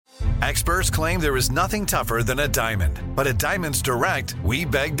Experts claim there is nothing tougher than a diamond. But at Diamonds Direct, we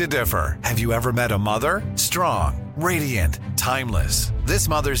beg to differ. Have you ever met a mother? Strong, radiant, timeless. This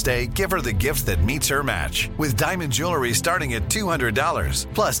Mother's Day, give her the gift that meets her match. With diamond jewelry starting at $200.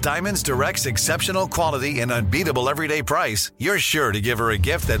 Plus Diamonds Direct's exceptional quality and unbeatable everyday price, you're sure to give her a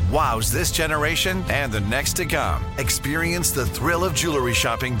gift that wows this generation and the next to come. Experience the thrill of jewelry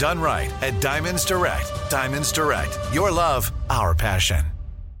shopping done right at Diamonds Direct. Diamonds Direct. Your love, our passion.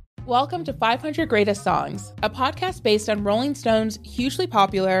 Welcome to 500 Greatest Songs, a podcast based on Rolling Stone's hugely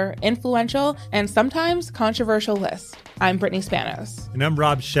popular, influential, and sometimes controversial list. I'm Brittany Spanos. And I'm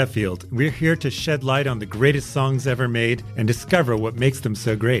Rob Sheffield. We're here to shed light on the greatest songs ever made and discover what makes them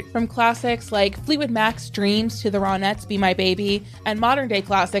so great. From classics like Fleetwood Mac's Dreams to the Ronettes' Be My Baby, and modern-day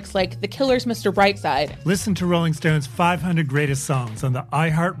classics like The Killer's Mr. Brightside. Listen to Rolling Stone's 500 Greatest Songs on the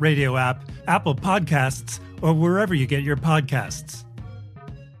iHeartRadio app, Apple Podcasts, or wherever you get your podcasts.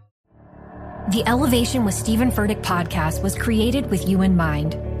 The Elevation with Stephen Furtick podcast was created with you in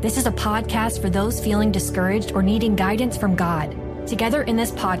mind. This is a podcast for those feeling discouraged or needing guidance from God. Together in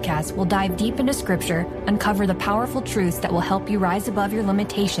this podcast, we'll dive deep into Scripture, uncover the powerful truths that will help you rise above your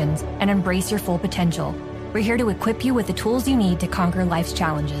limitations and embrace your full potential. We're here to equip you with the tools you need to conquer life's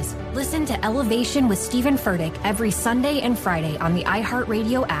challenges. Listen to Elevation with Stephen Furtick every Sunday and Friday on the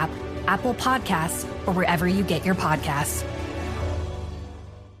iHeartRadio app, Apple Podcasts, or wherever you get your podcasts.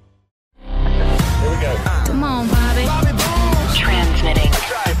 Come on, Bobby. Transmitting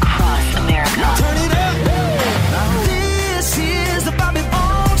across America. Turn it up. This is the Bobby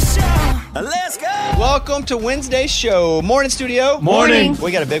Bones Show. Let's go. Welcome to Wednesday's show. Morning, studio. Morning.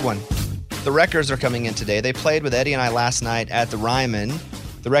 We got a big one. The Wreckers are coming in today. They played with Eddie and I last night at the Ryman.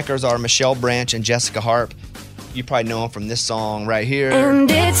 The Wreckers are Michelle Branch and Jessica Harp. You probably know them from this song right here. And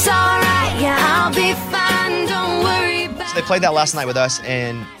it's all right. Yeah, I'll be fine. Don't worry about it. So they played that last night with us,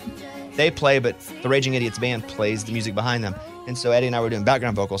 and they play, but the Raging Idiots band plays the music behind them. And so Eddie and I were doing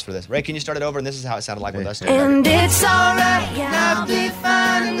background vocals for this. Ray, can you start it over? And this is how it sounded like with us. And it's all right. Yeah, I'll be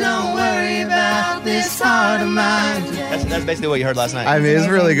fine. Don't worry about this heart of mine. That's basically what you heard last night. I mean, it's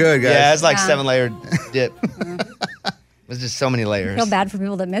really good, guys. Yeah, it's like 7-layered dip. There's just so many layers. I feel bad for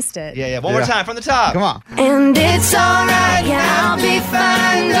people that missed it. Yeah. One more time from the top. Come on. And it's all right. Yeah, I'll be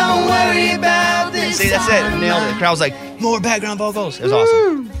fine. Don't worry about this. See, that's it. Nailed it. The crowd was like, more background vocals. It was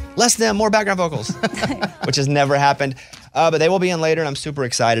awesome. Less than more background vocals, which has never happened. But they will be in later, and I'm super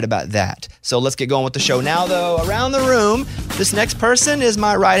excited about that. So let's get going with the show now, though. Around the room, this next person is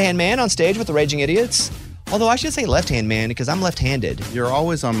my right-hand man on stage with the Raging Idiots. Although I should say left-hand man because I'm left-handed. You're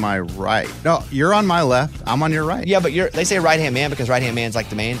always on my right. No, you're on my left. I'm on your right. Yeah, but they say right-hand man because right-hand man's like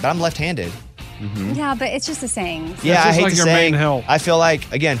the main, but I'm left-handed. Mm-hmm. Yeah, but it's just a saying. Yeah, I hate like the your saying. main help. I feel like,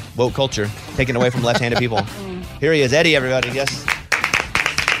 again, woke culture, taken away from left-handed people. Here he is, Eddie, everybody. Yes.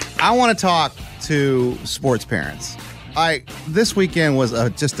 I want to talk to sports parents. This weekend was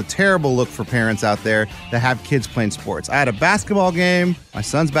just a terrible look for parents out there that have kids playing sports. I had a basketball game, my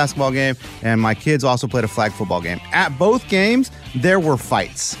son's basketball game, and my kids also played a flag football game. At both games, there were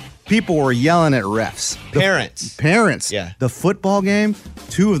fights. People were yelling at refs. Parents. Yeah. The football game,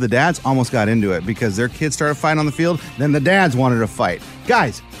 2 of the dads almost got into it because their kids started fighting on the field. Then the dads wanted to fight.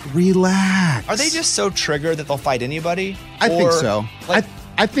 Guys, relax. Are they just so triggered that they'll fight anybody? I think so.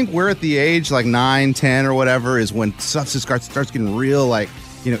 I think we're at the age like 9, 10 or whatever is when stuff just starts getting real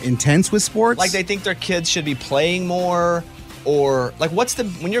intense with sports. Like they think their kids should be playing more, or like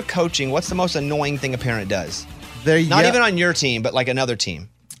when you're coaching, what's the most annoying thing a parent does? Not even on your team, but like another team.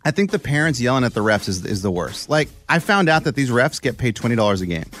 I think the parents yelling at the refs is the worst. Like, I found out that these refs get paid $20 a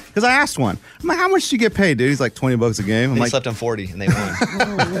game. Because I asked one. I'm like, how much do you get paid, dude? He's like, $20 a game. I'm they like, slept on 40 and they won.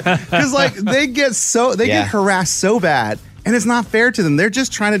 Because like they get harassed so bad, and it's not fair to them. They're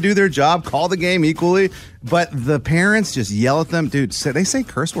just trying to do their job, call the game equally, but the parents just yell at them. Dude, they say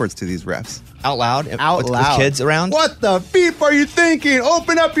curse words to these refs. Out loud? With kids around? What the beep are you thinking?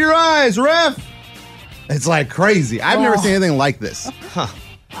 Open up your eyes, ref. It's like crazy. I've never seen anything like this. Huh.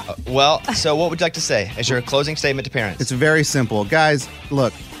 So what would you like to say as your closing statement to parents? It's very simple. Guys,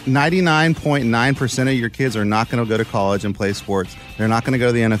 look, 99.9% of your kids are not going to go to college and play sports. They're not going to go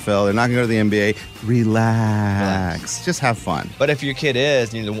to the NFL. They're not going to go to the NBA. Relax. Just have fun. But if your kid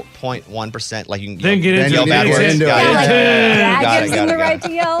is, you know, 0.1%, like you can yell backwards. That gives him the right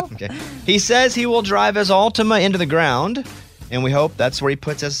to yell. Okay. He says he will drive his Altima into the ground, and we hope that's where he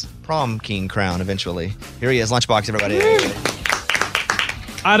puts his prom king crown eventually. Here he is, Lunchbox, everybody.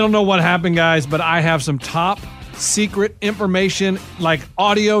 I don't know what happened, guys, but I have some top secret information, like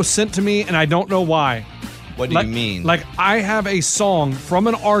audio sent to me, and I don't know why. What do you mean? Like, I have a song from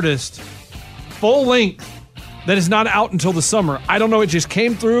an artist, full length, that is not out until the summer. I don't know. It just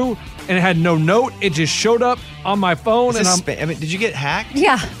came through and it had no note. It just showed up on my phone. Did you get hacked?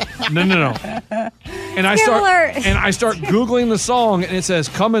 Yeah. No. And I start Googling the song and it says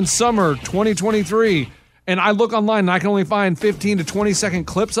coming summer 2023. And I look online and I can only find 15 to 20 second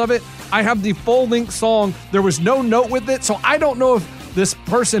clips of it. I have the full length song. There was no note with it. So I don't know if this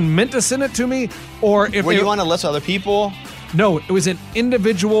person meant to send it to me or if Were you on a list of other people? No, it was an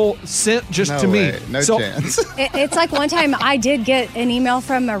individual sent just to me. No chance. It's like one time I did get an email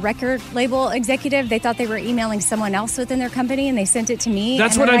from a record label executive. They thought they were emailing someone else within their company, and they sent it to me.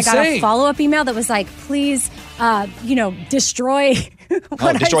 That's and what then I'm I got saying. a follow-up email that was like, please, destroy.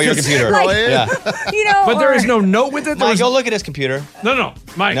 Destroy your computer. Yeah. But there is no note with it. Mike, go look at his computer. No,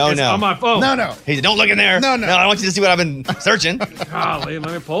 Mike. It's on my phone. No. He said, don't look in there. No. I want you to see what I've been searching. Golly,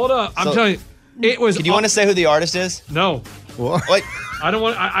 let me pull it up. I'm telling you, it was. Do you want to say who the artist is? No. What? Wait. I don't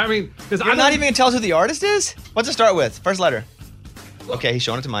want. I mean, because You're not even going to tell us who the artist is? What's it start with? First letter. Okay, he's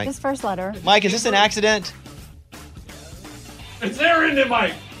showing it to Mike. His first letter. Mike, is this an accident? It's there, isn't it,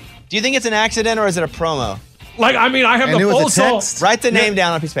 Mike? Do you think it's an accident or is it a promo? Like, I mean, I have And the it was full a song. text? Write the name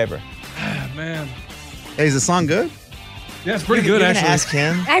down on a piece of paper. Man. Hey, is the song good? Yeah, it's pretty good, You're actually. Gonna ask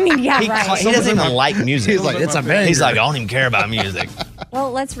him. I mean, yeah, He right. doesn't even like music. He's like, it's a banger. He's like, I don't even care about music.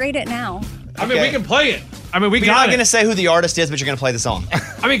 Well, let's rate it now. I mean, we can play it. I mean, we You're got not it. going to say who the artist is, but you're going to play the song.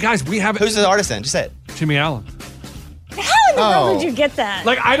 I mean, guys, we have it. Who's the artist then? Just say it. Jimmy Allen. How in the world did you get that?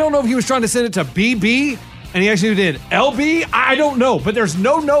 Like, I don't know if he was trying to send it to BB and he actually did LB. I don't know, but there's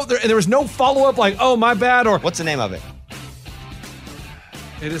no note there, and there was no follow up like, oh, my bad, or what's the name of it?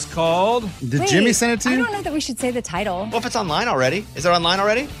 It is called. Did Jimmy send it to I you? don't know that we should say the title. Well, if it's online already. Is it online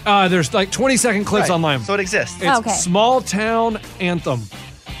already? There's like 20-second clips Right. online. So it exists. It's Okay. Small Town Anthem.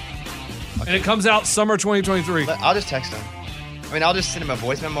 And it comes out summer 2023. I'll just text him. I mean, I'll just send him a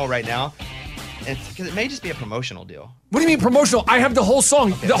voice memo right now. Because it may just be a promotional deal. What do you mean promotional? I have the whole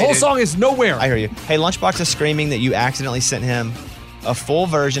song. Okay, the whole dude. song is nowhere. I hear you. Hey, Lunchbox is screaming that you accidentally sent him a full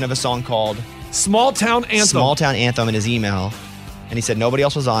version of a song called Small Town Anthem. Small Town Anthem in his email. And he said nobody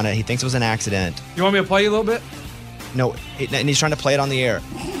else was on it. He thinks it was an accident. You want me to play you a little bit? No, and he's trying to play it on the air.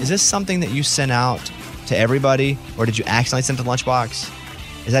 Is this something that you sent out to everybody, or did you accidentally send to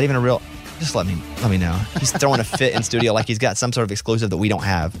Lunchbox? Is that even a real? Just let me know. He's throwing a fit in studio like he's got some sort of exclusive that we don't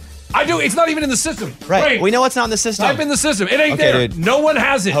have. I do. It's not even in the system. Right. Great. We know it's not in the system. Type in the system. It ain't Okay, there. dude. No one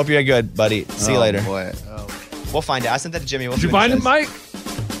has it. Hope you're good, buddy. See you later. Boy. We'll find out. I sent that to Jimmy. We'll Did see you what he find it,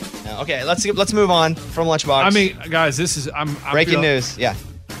 says. Mike? No. Okay, let's move on from Lunchbox. I mean, guys, this is I'm breaking feel- news. Yeah.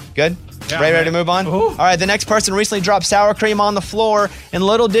 Good? Yeah, ready man. to move on? Ooh. All right, the next person recently dropped sour cream on the floor, and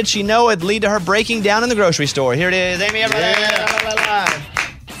little did she know it'd lead to her breaking down in the grocery store. Here it is. Amy, everybody.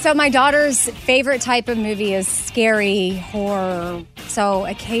 So my daughter's favorite type of movie is scary horror. So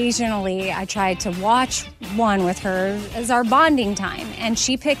occasionally I tried to watch one with her as our bonding time. And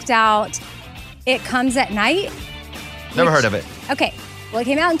she picked out It Comes at Night. Never heard of it. Okay. Well, it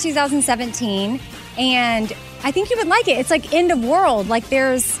came out in 2017. And I think you would like it. It's like end of world. Like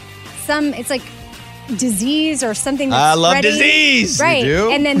there's it's like disease or something that's I love spreading. disease. Right. You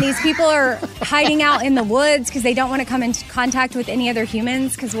do? And then these people are hiding out in the woods because they don't want to come into contact with any other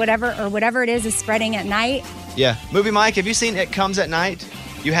humans because whatever it is spreading at night. Yeah. Movie Mike, have you seen It Comes at Night?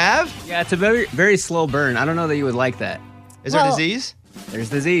 You have? Yeah, it's a very, very slow burn. I don't know that you would like that. Is there Well- disease? There's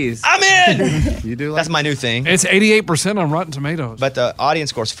disease. I'm in! You do like That's my new thing. It's 88% on Rotten Tomatoes. But the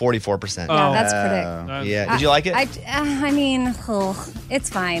audience score's 44%. Yeah, that's predict. Yeah. Did you like it? I mean, it's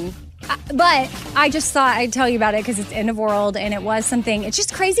fine. But I just thought I'd tell you about it because it's end of world and it was something. It's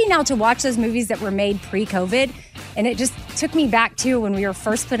just crazy now to watch those movies that were made pre-COVID. And it just took me back to when we were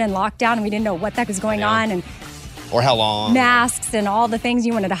first put in lockdown and we didn't know what the heck was going on. And Or how long? masks and all the things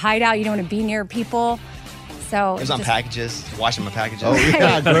you wanted to hide out. You don't want to be near people. So It was on packages. Washing my packages. Oh,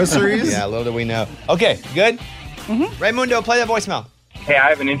 yeah, groceries. Yeah, little did we know. Okay, good? Mm-hmm. Raymundo, play that voicemail. Hey, I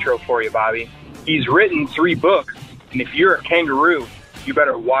have an intro for you, Bobby. He's written 3 books, and if you're a kangaroo, you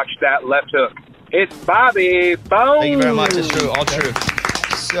better watch that left hook. It's Bobby. Boom. Thank you very much. It's true. All true.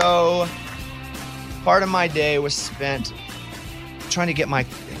 So, part of my day was spent trying to get my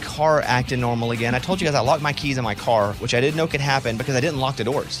car acting normal again. I told you guys I locked my keys in my car, which I didn't know could happen because I didn't lock the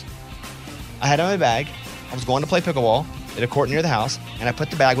doors. I had it in my bag. I was going to play pickleball at a court near the house, and I put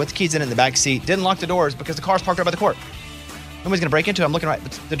the bag with the keys in the back seat. Didn't lock the doors because the car's parked right by the court. Nobody's going to break into it. I'm looking right,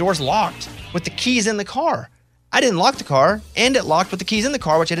 but the door's locked with the keys in the car. I didn't lock the car, and it locked with the keys in the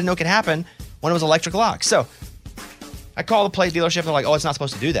car, which I didn't know could happen when it was electric lock. So I call the plate dealership. They're like, "Oh, it's not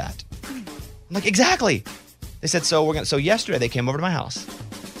supposed to do that." I'm like, "Exactly." They said, So yesterday they came over to my house.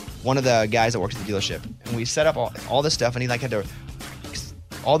 One of the guys that works at the dealership, and we set up all this stuff, and he like had to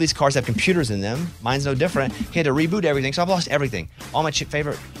all these cars have computers in them. Mine's no different. He had to reboot everything, so I've lost everything. All my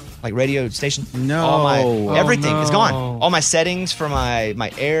favorite like radio station. No. All my everything is gone. All my settings for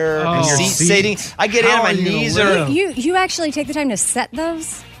my air and seat setting. I get in, my knees are. You actually take the time to set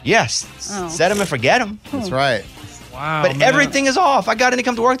those? Yes. Set them and forget them. That's right. Wow. But everything is off. I got in to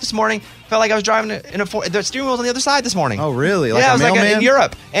come to work this morning. Felt like I was driving the steering wheel's on the other side this morning. Oh, really? Like yeah, a I was mailman? like in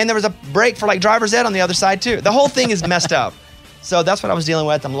Europe. And there was a brake for like driver's ed on the other side too. The whole thing is messed up. So that's what I was dealing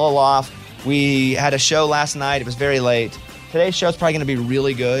with. I'm a little off. We had a show last night. It was very late. Today's show is probably going to be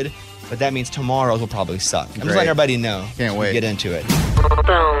really good, but that means tomorrow's will probably suck. I'm just letting everybody know. Can't wait. Get into it.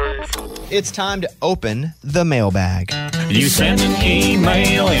 It's time to open the mailbag. You send an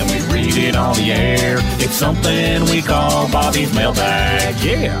email and we read it on the air. It's something we call Bobby's Mailbag.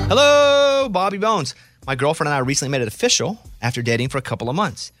 Yeah. Hello, Bobby Bones. My girlfriend and I recently made it official after dating for a couple of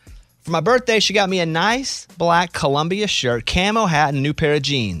months. For my birthday, she got me a nice black Columbia shirt, camo hat, and a new pair of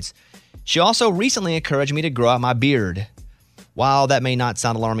jeans. She also recently encouraged me to grow out my beard. While that may not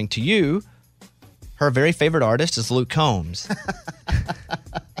sound alarming to you, her very favorite artist is Luke Combs.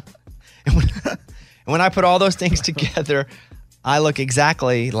 And when I put all those things together, I look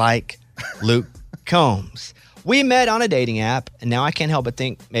exactly like Luke Combs. We met on a dating app, and now I can't help but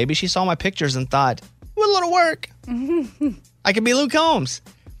think maybe she saw my pictures and thought, what a little work. I could be Luke Combs.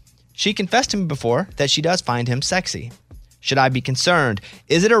 She confessed to me before that she does find him sexy. Should I be concerned?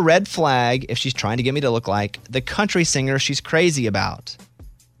 Is it a red flag if she's trying to get me to look like the country singer she's crazy about?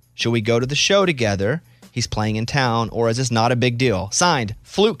 Should we go to the show together? He's playing in town, or is this not a big deal? Signed,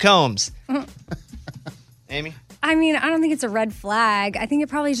 Fluke Combs. Amy? I mean, I don't think it's a red flag. I think it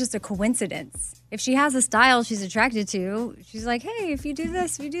probably is just a coincidence. If she has a style she's attracted to, she's like, hey, if you do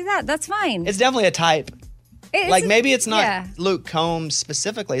this, if you do that, that's fine. It's definitely a type. Maybe it's not Luke Combs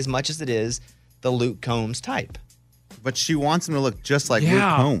specifically as much as it is the Luke Combs type. But she wants him to look just like Luke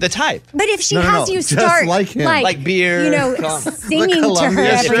Combs. The type. But if she has you start like him. Like beard. You know, singing to her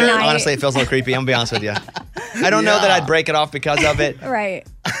every night. Honestly, it feels a little creepy. I'm going to be honest with you. I don't know that I'd break it off because of it. Right.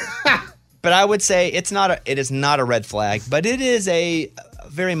 But I would say it is not a red flag, but it is a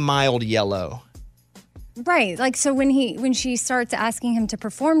very mild yellow. Right. Like, so when she starts asking him to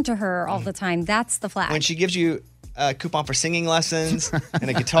perform to her all the time, that's the flag. When she gives you a coupon for singing lessons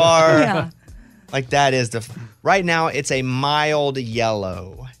and a guitar, like that is right now it's a mild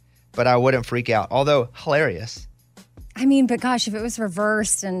yellow, but I wouldn't freak out. Although hilarious. I mean, but gosh, if it was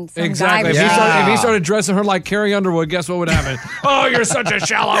reversed and some exactly. guy If he started dressing her like Carrie Underwood, guess what would happen? Oh, you're such a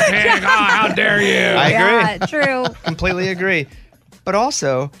shallow pig. Oh, how dare you? I agree. Yeah, true. Completely agree. But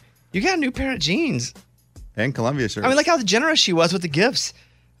also, you got a new pair of jeans. And Columbia shirts. I mean, look how generous she was with the gifts.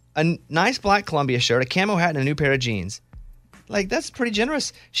 A nice black Columbia shirt, a camo hat, and a new pair of jeans. Like, that's pretty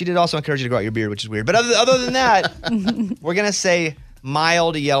generous. She did also encourage you to grow out your beard, which is weird. But other than that, we're going to say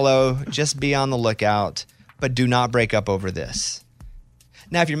mild yellow. Just be on the lookout. But do not break up over this.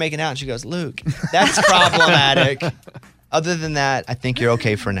 Now, if you're making out and she goes, Luke, that's problematic. Other than that, I think you're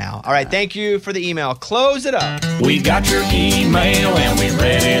okay for now. All right, thank you for the email. Close it up. We got your email and we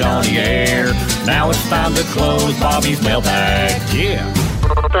read it on the air. Now it's time to close Bobby's Mailbag. Yeah.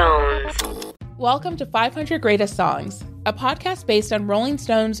 Welcome to 500 Greatest Songs, a podcast based on Rolling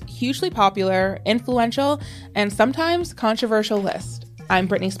Stone's hugely popular, influential, and sometimes controversial list. I'm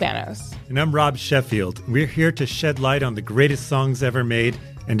Brittany Spanos. And I'm Rob Sheffield. We're here to shed light on the greatest songs ever made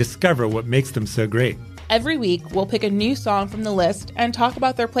and discover what makes them so great. Every week, we'll pick a new song from the list and talk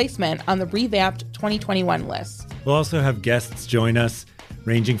about their placement on the revamped 2021 list. We'll also have guests join us,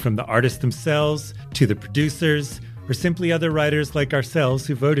 ranging from the artists themselves to the producers, or simply other writers like ourselves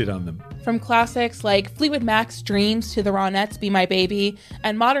who voted on them. From classics like Fleetwood Mac's Dreams to the Ronettes' Be My Baby,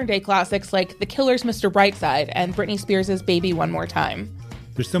 and modern-day classics like The Killer's Mr. Brightside and Britney Spears' Baby One More Time.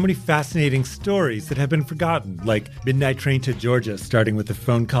 There's so many fascinating stories that have been forgotten, like Midnight Train to Georgia, starting with a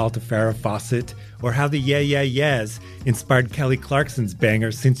phone call to Farrah Fawcett, or how the Yeah Yeah Yeahs inspired Kelly Clarkson's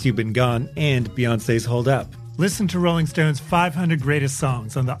banger Since You've Been Gone and Beyoncé's Hold Up. Listen to Rolling Stone's 500 Greatest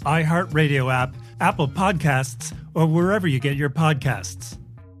Songs on the iHeartRadio app, Apple Podcasts, or wherever you get your podcasts.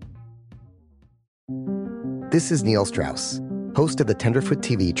 This is Neil Strauss, host of the Tenderfoot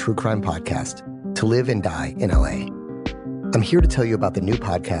TV True Crime Podcast, To Live and Die in LA. I'm here to tell you about the new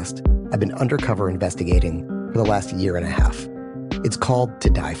podcast I've been undercover investigating for the last year and a half. It's called To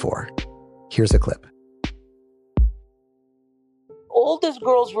Die For. Here's a clip. All these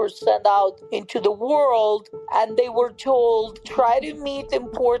girls were sent out into the world and they were told, try to meet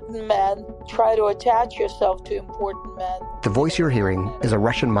important men, try to attach yourself to important men. The voice you're hearing is a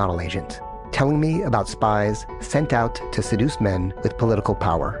Russian model agent telling me about spies sent out to seduce men with political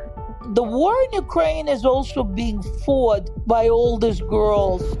power. the war in Ukraine is also being fought by all these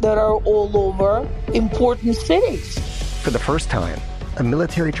girls that are all over important cities. For the first time, a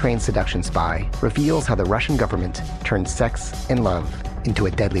military-trained seduction spy reveals how the Russian government turned sex and love into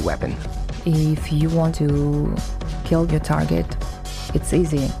a deadly weapon. If you want to kill your target, it's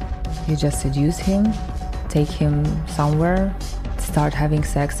easy. You just seduce him, take him somewhere, start having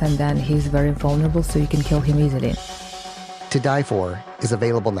sex, and then he's very vulnerable, so you can kill him easily. To Die For is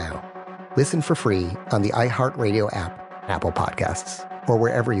available now. Listen for free on the iHeartRadio app, Apple Podcasts, or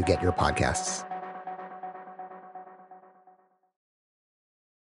wherever you get your podcasts.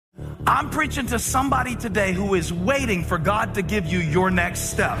 I'm preaching to somebody today who is waiting for God to give you your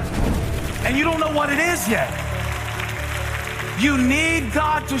next step. And you don't know what it is yet. You need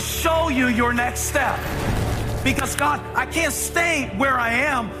God to show you your next step. Because God, I can't stay where I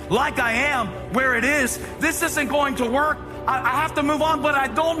am, like I am, where it is. This isn't going to work. I have to move on, but I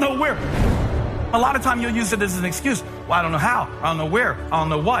don't know where. A lot of time you'll use it as an excuse. Well, I don't know how. I don't know where. I don't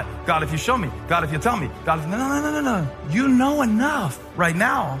know what. God, if you show me. God, if you tell me. God, if... No. You know enough right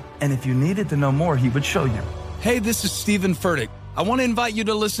now. And if you needed to know more, he would show you. Hey, this is Stephen Furtick. I want to invite you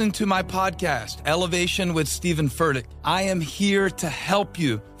to listen to my podcast, Elevation with Stephen Furtick. I am here to help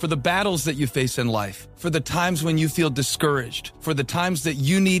you for the battles that you face in life, for the times when you feel discouraged, for the times that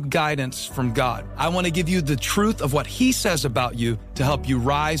you need guidance from God. I want to give you the truth of what he says about you to help you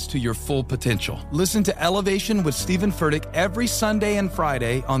rise to your full potential. Listen to Elevation with Stephen Furtick every Sunday and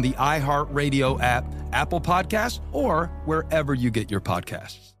Friday on the iHeartRadio app, Apple Podcasts, or wherever you get your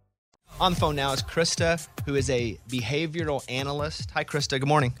podcasts. On the phone now is Krista, who is a behavioral analyst. Hi, Krista. Good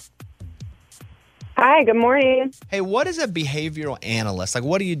morning. Hi, good morning. Hey, what is a behavioral analyst? Like,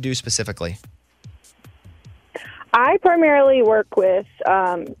 what do you do specifically? I primarily work with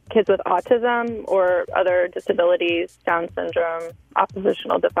kids with autism or other disabilities, Down syndrome,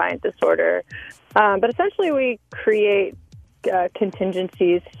 oppositional defiant disorder. But essentially, we create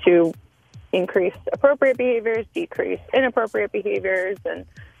contingencies to increase appropriate behaviors, decrease inappropriate behaviors, and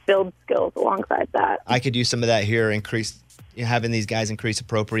build skills alongside that. I could use some of that here, having these guys increase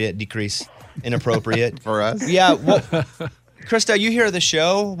appropriate, decrease inappropriate. For us? Yeah. Well, Krista, you hear the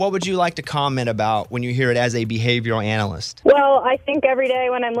show. What would you like to comment about when you hear it as a behavioral analyst? Well, I think every day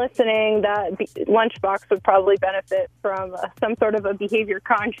when I'm listening that Lunchbox would probably benefit from some sort of a behavior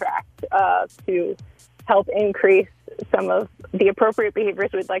contract to help increase some of the appropriate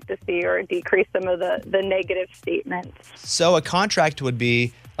behaviors we'd like to see or decrease some of the negative statements. So a contract would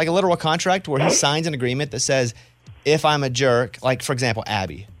be like a literal contract where he signs an agreement that says, if I'm a jerk, like, for example,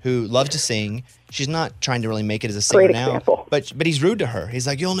 Abby, who loves to sing, she's not trying to really make it as a singer now, but he's rude to her. He's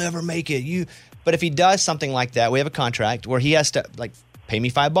like, you'll never make it. But if he does something like that, we have a contract where he has to, like, pay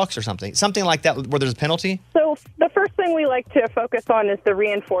me $5 or something like that, where there's a penalty. So the first thing we like to focus on is the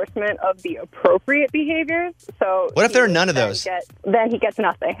reinforcement of the appropriate behaviors. So what if there are none of those? Then he gets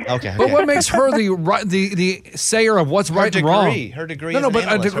nothing. Okay. But what makes her the sayer of what's right and wrong? Her degree is an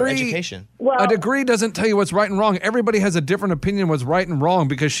analyst, her education. A degree doesn't tell you what's right and wrong. Everybody has a different opinion what's right and wrong.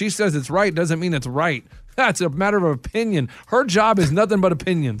 Because she says it's right doesn't mean it's right. That's a matter of opinion. Her job is nothing but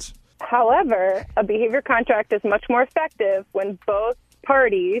opinions. However, a behavior contract is much more effective when both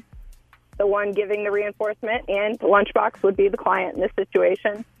parties, the one giving the reinforcement and Lunchbox would be the client in this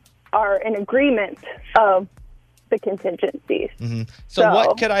situation, are in agreement of the contingencies. Mm-hmm. So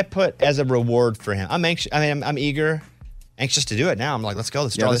what could I put as a reward for him? I'm anxious. I'm anxious to do it now. I'm like, let's go.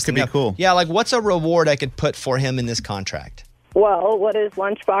 Let's start this could be cool. Yeah, like what's a reward I could put for him in this contract? Well, what is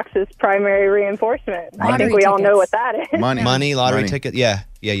Lunchbox's primary reinforcement? I think we all know what that is. Money, lottery ticket. Yeah,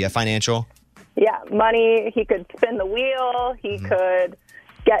 financial. Yeah, money. He could spin the wheel. He could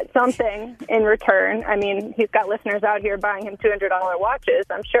get something in return. I mean, he's got listeners out here buying him $200 watches.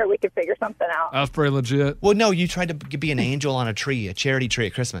 I'm sure we could figure something out. That's pretty legit. Well, no, you tried to be an angel on a tree, a charity tree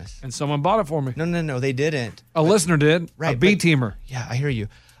at Christmas. And someone bought it for me. No, they didn't. A listener did. Right. A B-teamer. Yeah, I hear you.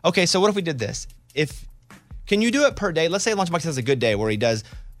 Okay, so what if we did this? Can you do it per day? Let's say Lunchbox has a good day where he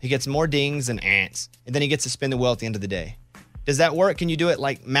gets more dings than ants, and then he gets to spin the wheel at the end of the day. Does that work? Can you do it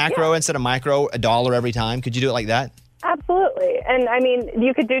like macro instead of micro, $1 every time? Could you do it like that? Absolutely. And I mean,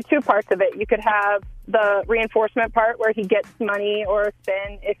 you could do two parts of it. You could have the reinforcement part where he gets money or a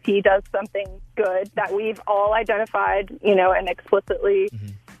spin if he does something good that we've all identified, and explicitly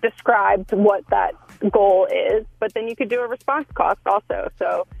described what that goal is. But then you could do a response cost also.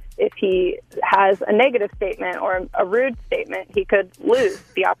 So if he has a negative statement or a rude statement, he could lose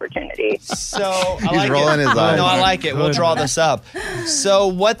the opportunity. So I He's rolling his eyes. No, I like it. We'll draw this up. So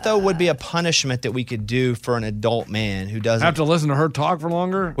what, though, would be a punishment that we could do for an adult man who doesn't have to listen to her talk for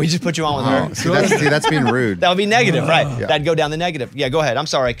longer? We just put you on with her. See, that's being rude. That would be negative, right? Yeah. That'd go down the negative. Yeah, go ahead. I'm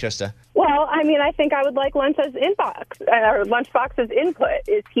sorry, Krista. Well, I mean, I think I would like Lunch's inbox or Lunchbox's input.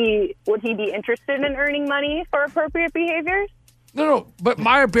 Would he be interested in earning money for appropriate behaviors? No, but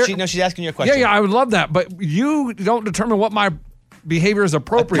my appearance. She's asking you a question. Yeah, I would love that. But you don't determine what my behavior is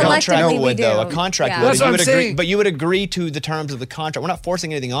appropriate. A contract would, though. A contract would. That's what I'm agree, saying. but you would agree to the terms of the contract. We're not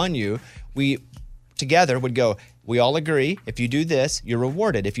forcing anything on you. We together would go, we all agree. If you do this, you're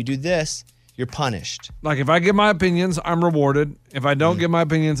rewarded. If you do this, you're punished. Like if I give my opinions, I'm rewarded. If I don't give my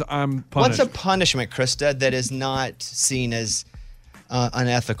opinions, I'm punished. What's a punishment, Krista, that is not seen as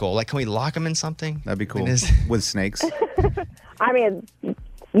unethical? Like, can we lock them in something? That'd be cool. With snakes. I mean,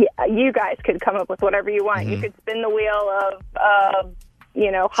 yeah, you guys could come up with whatever you want. You could spin the wheel of,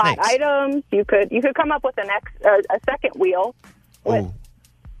 hot Snakes. items. You could come up with a second wheel with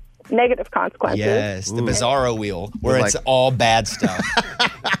negative consequences. Yes, the Bizarro wheel, where With, it's all bad stuff.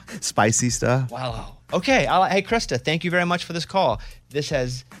 Spicy stuff. Wow. Okay. Hey, Krista, thank you very much for this call. This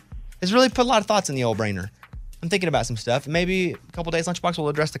has really put a lot of thoughts in the old brainer. I'm thinking about some stuff. Maybe a couple days, Lunchbox will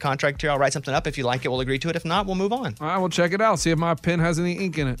address the contract here. I'll write something up. If you like it, we'll agree to it. If not, we'll move on. All right, we'll check it out. See if my pen has any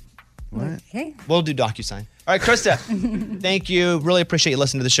ink in it. Okay. We'll do DocuSign. All right, Krista, thank you. Really appreciate you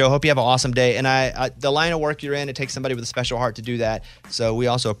listening to the show. Hope you have an awesome day. And the line of work you're in, it takes somebody with a special heart to do that. So we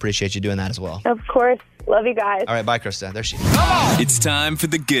also appreciate you doing that as well. Of course. Love you guys. All right, bye, Krista. There she is. It's time for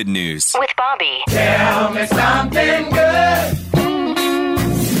the good news. With Bobby. Tell me something good.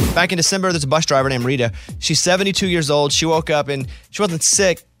 Back in December, there's a bus driver named Rita. She's 72 years old. She woke up and she wasn't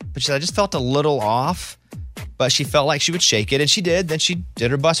sick, but she said, I just felt a little off. But she felt like she would shake it, and she did. Then she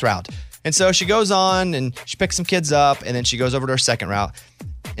did her bus route. And so she goes on and she picks some kids up, and then she goes over to her second route.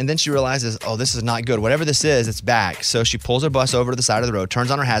 And then she realizes, oh, this is not good. Whatever this is, it's back. So she pulls her bus over to the side of the road,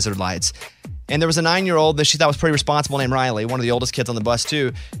 turns on her hazard lights. And there was a 9-year-old that she thought was pretty responsible named Riley, one of the oldest kids on the bus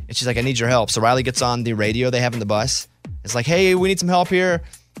too. And she's like, I need your help. So Riley gets on the radio they have in the bus. It's like, hey, we need some help here.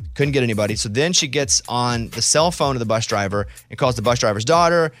 Couldn't get anybody. So then she gets on the cell phone of the bus driver and calls the bus driver's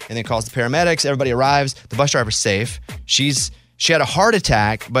daughter and then calls the paramedics. Everybody arrives. The bus driver's safe. She had a heart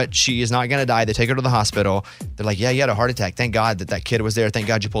attack, but she is not going to die. They take her to the hospital. They're like, yeah, you had a heart attack. Thank God that kid was there. Thank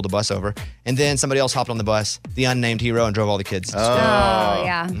God you pulled the bus over. And then somebody else hopped on the bus, the unnamed hero, and drove all the kids. Oh,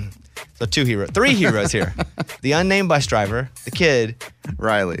 yeah. So 3 heroes here. The unnamed bus driver, the kid,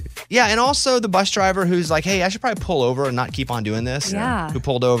 Riley. Yeah, and also the bus driver who's like, hey, I should probably pull over and not keep on doing this. Yeah. Who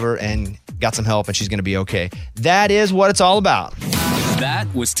pulled over and got some help, and she's going to be okay. That is what it's all about. That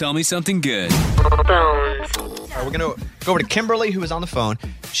was Tell Me Something Good. All right, we're going to go over to Kimberly, who is on the phone.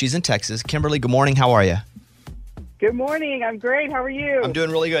 She's in Texas. Kimberly, good morning. How are you? Good morning. I'm great. How are you? I'm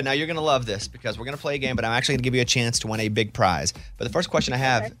doing really good. Now, you're going to love this because we're going to play a game, but I'm actually going to give you a chance to win a big prize. But the first question I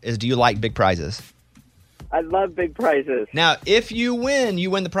have is, do you like big prizes? I love big prizes. Now, if you win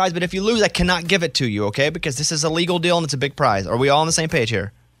the prize. But if you lose, I cannot give it to you, okay? Because this is a legal deal and it's a big prize. Are we all on the same page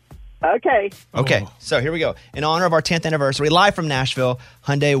here? Okay. Okay, so here we go. In honor of our 10th anniversary, live from Nashville,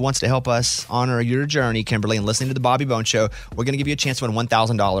 Hyundai wants to help us honor your journey, Kimberly, and listening to the Bobby Bone Show. We're going to give you a chance to win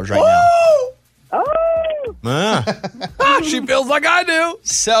 $1,000 right now. She feels like I do.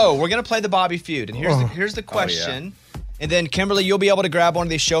 So we're going to play the Bobby feud. And here's the question. And then, Kimberly, you'll be able to grab one of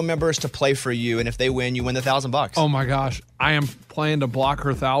these show members to play for you. And if they win, you win the $1,000. Oh, my gosh. I am planning to block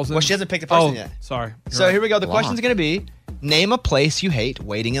her 1,000. Well, she hasn't picked the person yet. Sorry. So here we go. The question's going to be, name a place you hate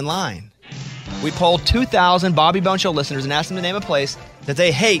waiting in line. We polled 2,000 Bobby Bone Show listeners and asked them to name a place that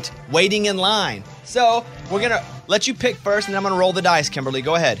they hate waiting in line. So we're going to let you pick first, and then I'm going to roll the dice, Kimberly.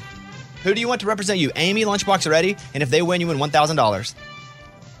 Go ahead. Who do you want to represent you? Amy, Lunchbox, or Eddie? And if they win, you win $1,000.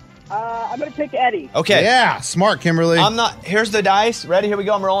 I'm going to pick Eddie. Okay. Yeah, smart, Kimberly. Here's the dice. Ready? Here we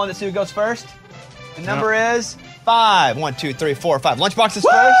go. I'm rolling to see who goes first. The number is 5. 1, 2, 3, 4, 5. Lunchbox is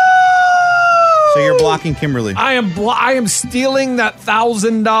first. So you're blocking Kimberly. I am stealing that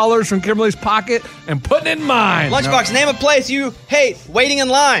 $1,000 from Kimberly's pocket and putting it in mine. Lunchbox, name a place you hate waiting in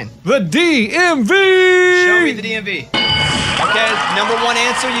line. The DMV. Show me the DMV. Okay, number one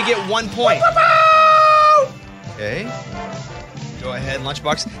answer, you get 1 point. Okay. Go ahead,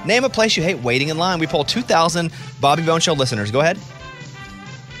 Lunchbox. Name a place you hate waiting in line. We polled 2,000 Bobby Bone Show listeners. Go ahead.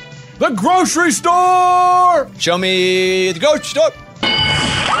 The grocery store. Show me the grocery store.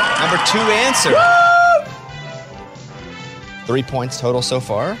 Number 2 answer. 3 points total so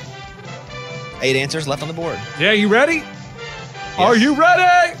far. 8 answers left on the board. Yeah, you ready? Yes. Are you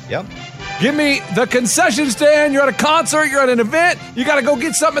ready? Yep. Give me the concession stand. You're at a concert. You're at an event. You got to go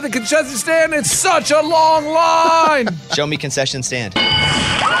get something at the concession stand. It's such a long line. Show me concession stand.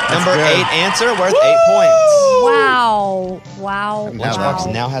 Number 8 answer worth 8 points. Wow.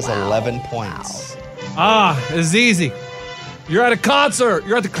 Lunchbox now has 11 points. This is easy. You're at a concert.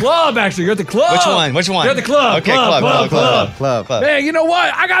 You're at the club, actually. You're at the club. Which one? You're at the club. Okay, club. Man, you know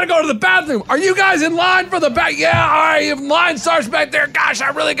what? I got to go to the bathroom. Are you guys in line for the bath? Yeah, all right. If line starts back there, gosh,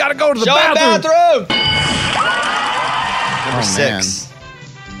 I really got to go to the bathroom. Number 6.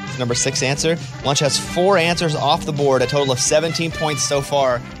 Number 6 answer. Lunch has 4 answers off the board, a total of 17 points so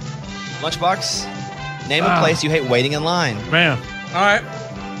far. Lunchbox, name a place you hate waiting in line. Man. All right.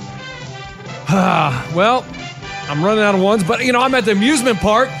 Well, I'm running out of ones, but I'm at the amusement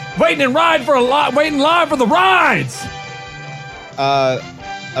park waiting in line for the rides.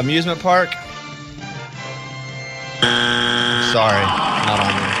 Amusement park. Sorry, not on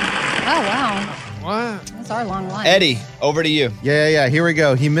there. Oh, wow. What? That's our long line. Eddie, over to you. Yeah. Here we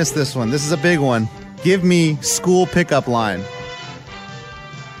go. He missed this one. This is a big one. Give me school pickup line.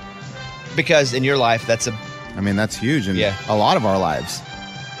 Because in your life, that's huge in a lot of our lives.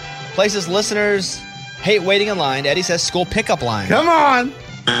 Places listeners hate waiting in line. Eddie says school pickup line. Come on. What?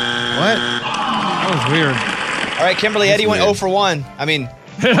 That was weird. All right, Kimberly, Eddie went 0 for 1.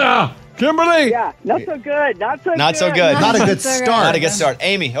 Yeah, Kimberly. Yeah, not so good. Not so good. Not a good start. Not a good start.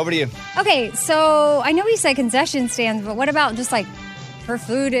 Amy, over to you. Okay, so I know we said concession stands, but what about just like for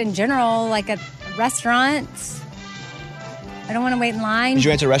food in general, like at restaurants? I don't want to wait in line. Did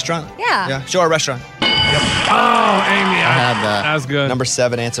you answer restaurant? Yeah. Show our restaurant. Oh, Amy, I had that. That was good. Number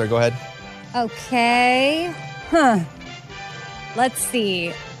 7 answer. Go ahead. Okay. Let's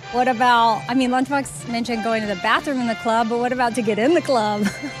see. What about, Lunchbox mentioned going to the bathroom in the club, but what about to get in the club?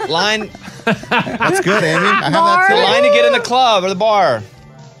 Line. That's good, Amy. I have Bar? that The too. line to get in the club or the bar.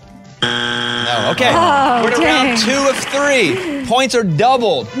 No. Okay. Oh, We're to round 2 of 3. Points are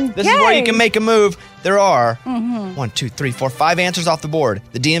doubled. This is where you can make a move. There are 1, 2, 3, 4, 5 answers off the board.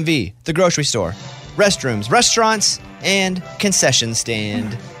 The DMV, the grocery store, restrooms, restaurants, and concession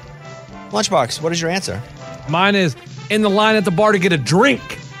stand. Lunchbox, what is your answer? Mine is in the line at the bar to get a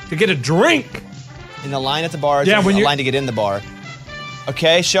drink. In the line at the bar. Yeah, when the you line to get in the bar.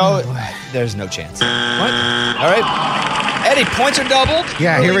 Okay, show. There's no chance. What? All right. Eddie, points are doubled.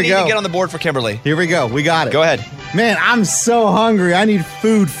 Yeah, Really here we need go. to get on the board for Kimberly. Here we go. We got it. Go ahead. Man, I'm so hungry. I need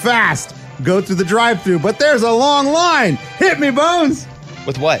food fast. Go through the drive-thru, but there's a long line. Hit me, Bones.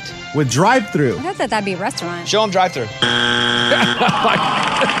 With what? With drive-thru. I thought that'd be a restaurant. Show him drive-thru. What?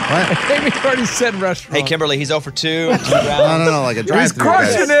 Amy already said restaurant. Hey, Kimberly, he's 0 for 2. No, like a drive-thru. He's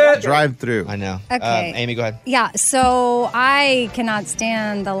crushing it. Drive-thru. I know. Okay. Amy, go ahead. Yeah, so I cannot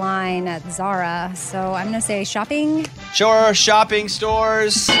stand the line at Zara, so I'm going to say shopping. Sure, shopping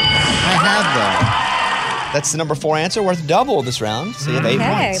stores. I had that. That's the number 4 answer, worth double this round. So you have 8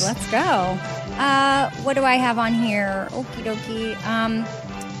 Okay, points. let's go. What do I have on here? Okie dokie.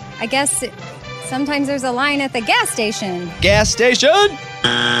 I guess sometimes there's a line at the gas station. Gas station.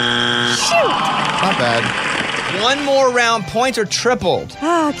 Shoot. Not bad. One more round, points are tripled.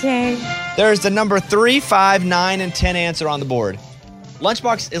 Okay. There's the number 3, 5, 9, and 10 answer on the board.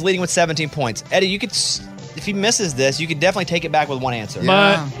 Lunchbox is leading with 17 points. Eddie, you could, if he misses this, you could definitely take it back with 1 answer.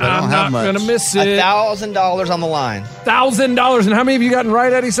 But I'm not going to miss it. $1,000 on the line. $1,000. And how many have you gotten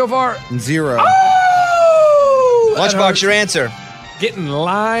right, Eddie, so far? 0. Oh! Lunchbox, your answer. Get in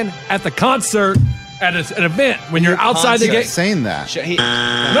line at the concert at an event when you're outside the gate. Saying that. No.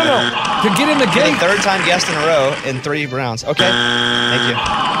 To get in the gate. Third time guest in a row in 3 rounds. Okay. Thank you.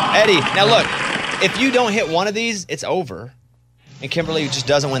 Eddie, now look, if you don't hit one of these, it's over. And Kimberly just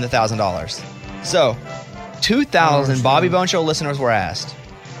doesn't win the $1,000. So, 2,000 Bobby Bone Show listeners were asked,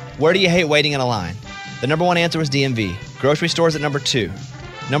 where do you hate waiting in a line? The number 1 answer was DMV. Grocery stores at number 2.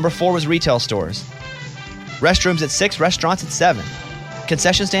 Number 4 was retail stores. Restrooms at 6, restaurants at 7.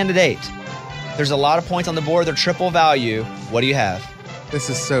 Concession stand at 8. There's a lot of points on the board. They're triple value. What do you have? This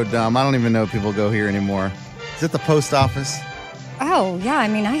is so dumb. I don't even know if people go here anymore. Is it the post office? Oh, yeah, I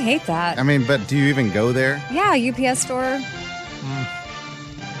hate that. But do you even go there? Yeah, UPS store. I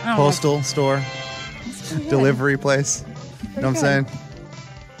don't Postal store? Delivery place? You know what I'm saying?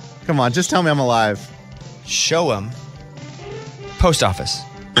 Come on, just tell me I'm alive. Show him. Post office.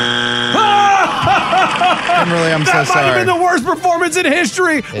 I'm so that might have been the worst performance in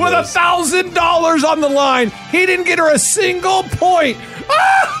history with $1,000 on the line. He didn't get her a single point.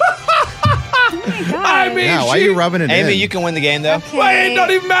 Yeah, why are you rubbing it in? Amy, you can win the game, though. Okay. Wait, it don't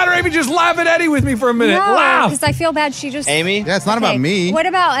even matter, Amy. Just laugh at Eddie with me for a minute. No, Laugh. because I feel bad. She just... Amy? Yeah, it's not about me. What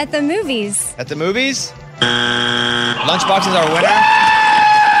about at the movies? At the movies? Lunchbox is our winner.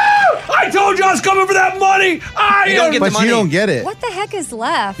 I told you I was coming for that money. You don't get it. What the heck is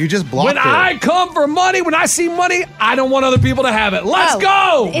left? You just blocked When it. I come for money, when I see money, I don't want other people to have it. Let's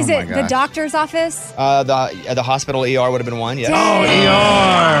go. Is it the doctor's office? The hospital ER would have been one. Yes. Oh, Dang.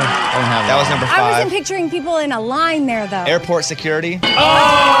 That was number 5. I wasn't picturing people in a line there, though. Airport security. Oh,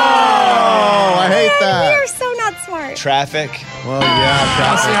 I hate We that. are so not smart. Traffic. Well, yeah,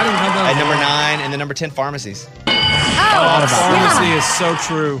 traffic. See, I didn't have At that. number 9, and then number 10, pharmacies. Pharmacy is so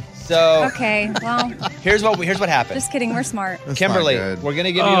true. So Okay, well, here's what happened. just kidding. We're smart. Kimberly, we're going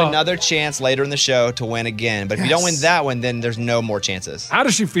to give you another chance later in the show to win again. But if you don't win that one, then there's no more chances. How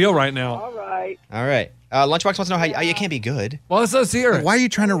does she feel right now? All right. All right. Lunchbox wants to know how you can't be good. Well, let's hear it. Why are you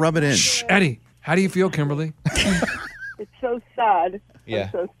trying to rub it in? Shh, Eddie, how do you feel, Kimberly? It's so sad. Yeah.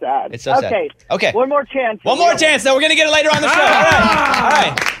 It's so sad. It's so sad. Okay. One more chance. One more chance, though. We're going to get it later on the show.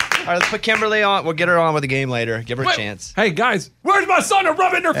 All right, let's put Kimberly on. We'll get her on with the game later. Give her a chance. Hey, guys, where's my son to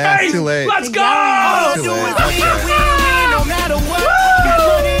rub it in her Yeah, it's face? too late. Let's go! Too late.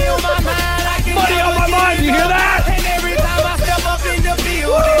 Money on my mind, you hear that? And every time I step up in the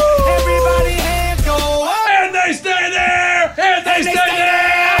field, everybody hands go up. And they stay there! And they stay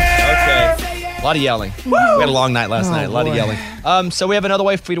there! Okay. A lot of yelling. We had a long night last night. A lot of yelling. So we have another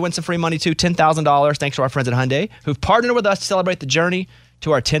way for you to win some free money, too. $10,000 thanks to our friends at Hyundai, who've partnered with us to celebrate the journey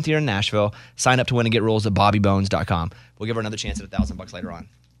to our 10th year in Nashville. Sign up to win and get rules at bobbybones.com. We'll give her another chance at $1,000 later on.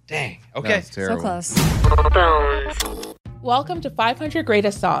 Dang. Okay. That's terrible. So close. Welcome to 500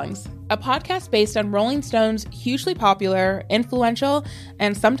 Greatest Songs, a podcast based on Rolling Stone's hugely popular, influential,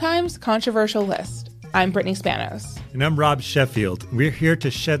 and sometimes controversial list. I'm Brittany Spanos. And I'm Rob Sheffield. We're here to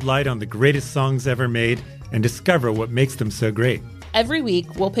shed light on the greatest songs ever made and discover what makes them so great. Every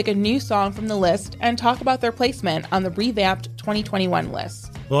week, we'll pick a new song from the list and talk about their placement on the revamped 2021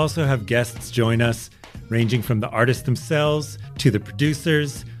 list. We'll also have guests join us, ranging from the artists themselves to the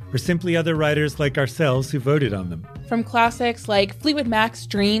producers, or simply other writers like ourselves who voted on them. From classics like Fleetwood Mac's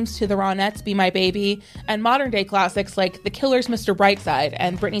Dreams to the Ronettes' Be My Baby, and modern-day classics like The Killer's Mr. Brightside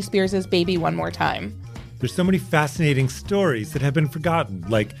and Britney Spears' Baby One More Time. There's so many fascinating stories that have been forgotten,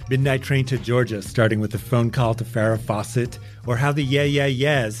 like Midnight Train to Georgia starting with a phone call to Farrah Fawcett, or how the Yeah Yeah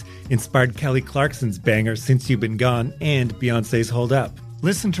Yeahs inspired Kelly Clarkson's banger Since You've Been Gone and Beyoncé's Hold Up.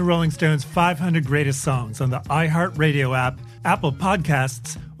 Listen to Rolling Stone's 500 Greatest Songs on the iHeartRadio app, Apple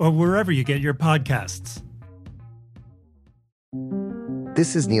Podcasts, or wherever you get your podcasts.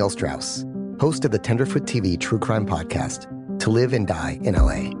 This is Neil Strauss, host of the Tenderfoot TV True Crime Podcast, To Live and Die in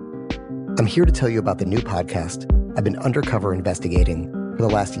LA. I'm here to tell you about the new podcast I've been undercover investigating for the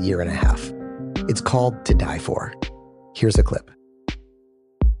last year and a half. It's called To Die For. Here's a clip.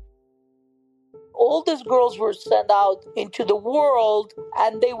 All these girls were sent out into the world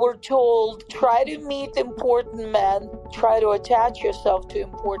and they were told, try to meet important men, try to attach yourself to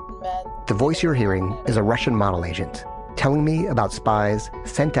important men. The voice you're hearing is a Russian model agent telling me about spies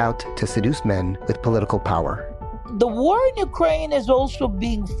sent out to seduce men with political power. The war in Ukraine is also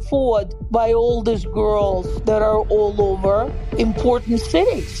being fought by all these girls that are all over important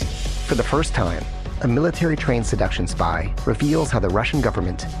cities. For the first time, a military-trained seduction spy reveals how the Russian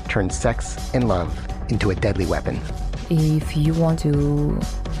government turned sex and love into a deadly weapon. If you want to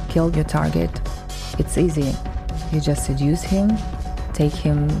kill your target, it's easy. You just seduce him, take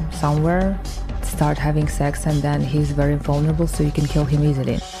him somewhere, start having sex, and then he's very vulnerable, so you can kill him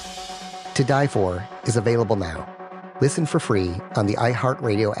easily. To Die For is available now. Listen for free on the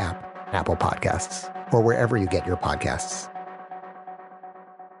iHeartRadio app, Apple Podcasts, or wherever you get your podcasts.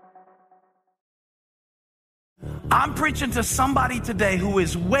 I'm preaching to somebody today who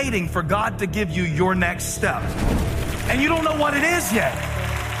is waiting for God to give you your next step. And you don't know what it is yet.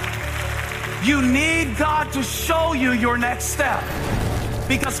 You need God to show you your next step.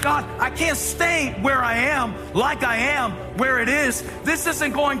 Because God, I can't stay where I am, like I am, where it is. This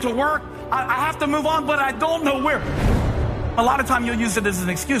isn't going to work. I have to move on, but I don't know where. A lot of time you'll use it as an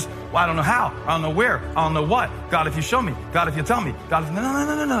excuse. Well, I don't know how. I don't know where. I don't know what. God, if you show me. God, if you tell me. God, if...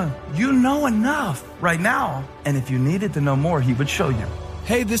 No. You know enough right now. And if you needed to know more, he would show you.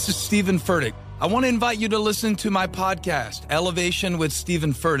 Hey, this is Stephen Furtick. I want to invite you to listen to my podcast, Elevation with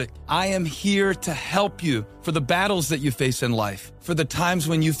Stephen Furtick. I am here to help you for the battles that you face in life, for the times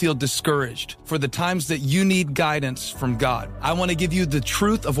when you feel discouraged, for the times that you need guidance from God. I want to give you the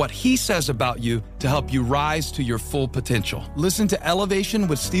truth of what he says about you to help you rise to your full potential. Listen to Elevation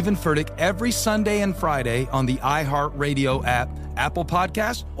with Stephen Furtick every Sunday and Friday on the iHeartRadio app, Apple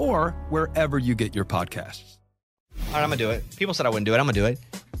Podcasts, or wherever you get your podcasts. All right, I'm going to do it. People said I wouldn't do it. I'm going to do it.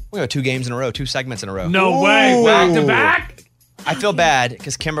 We're going to go 2 games in a row, 2 segments in a row. No way. Back to back? I feel bad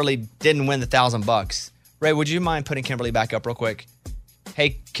because Kimberly didn't win the $1,000. Ray, would you mind putting Kimberly back up real quick?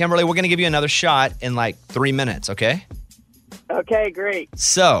 Hey, Kimberly, we're going to give you another shot in like 3 minutes, okay? Okay, great.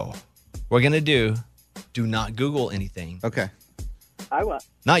 So, we're going to do not Google anything. Okay. I will.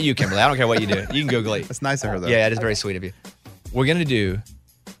 Not you, Kimberly. I don't care what you do. You can Google it. That's nice of her, though. Yeah, it is very sweet of you. We're going to do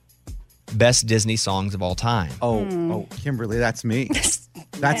best Disney songs of all time. Oh, Kimberly, that's me.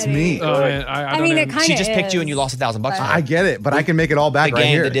 That's me. Oh, man, I mean, it kind of She just picked you and you lost $1,000 on I it. get it, but I can make it all back The right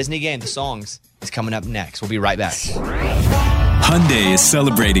game, here. the Disney game, the songs is coming up next. We'll be right back. Hyundai is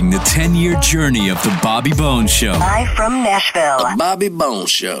celebrating the 10-year journey of the Bobby Bones Show. Live from Nashville. The Bobby Bones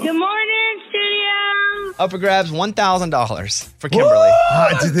Show. Good morning, studio. Up for grabs, $1,000 for Kimberly.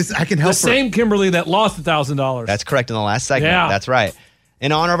 Dude, I can help The same Kimberly that lost $1,000. That's correct in the last segment. Yeah. That's right.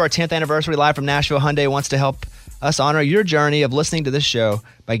 In honor of our 10th anniversary live from Nashville, Hyundai wants to help us honor your journey of listening to this show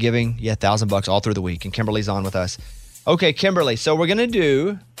by giving you $1,000 all through the week. And Kimberly's on with us. Okay, Kimberly, so we're going to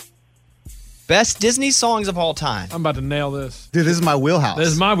do best Disney songs of all time. I'm about to nail this. Dude, this is my wheelhouse. This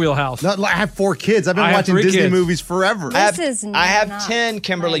is my wheelhouse. No, I have 4 kids. I've been I have watching 3 Disney kids. movies forever. I have 10,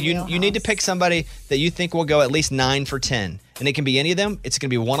 Kimberly. You need to pick somebody that you think will go at least 9 for 10. And it can be any of them. It's going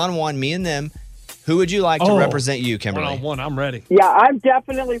to be one-on-one, me and them. Who would you like to represent you, Kimberly? One-on-one, I'm ready. Yeah, I'm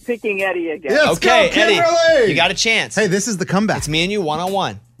definitely picking Eddie again. Let's Okay, go, Kimberly! Eddie, you got a chance. Hey, this is the comeback. It's me and you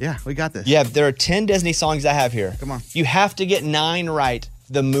one-on-one. Yeah, we got this. Yeah, there are 10 Disney songs I have here. Come on. You have to get 9 right,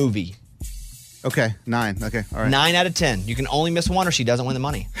 the movie. Okay, 9. Okay, all right. 9 out of 10. You can only miss one or she doesn't win the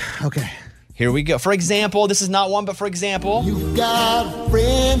money. Okay. Here we go. For example, this is not one, but for example. You got a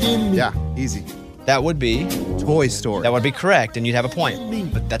friend in me. Yeah, easy. That would be Toy Story. That would be correct, and you'd have a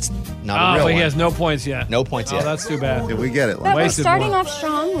point. But that's not a Oh, real but one. he has no points yet. No points Oh, yet. that's too bad. Did we get it? But we're Wasted starting one. off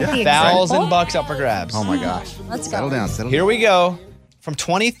strong with the $1,000 up for grabs. Oh my gosh. Let's go. Settle down. Settle Here down. we go. From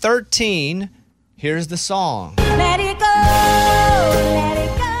 2013, here's the song. Let it go, let it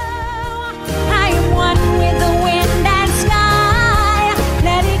go. I am one with the wind and sky.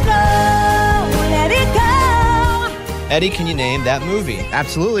 Let it go, let it go. Eddie, can you name that movie?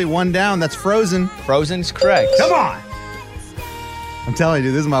 Absolutely. 1 down. That's Frozen. Frozen's correct. Come on. I'm telling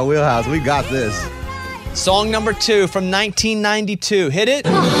you, this is my wheelhouse. We got this. Song number 2 from 1992. Hit it. A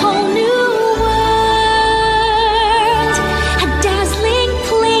whole new world, a dazzling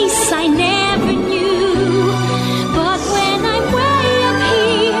place I never knew. But when I'm way up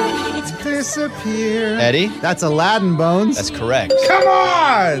here, it's Disappear. Eddie? That's Aladdin, Bones. That's correct. Come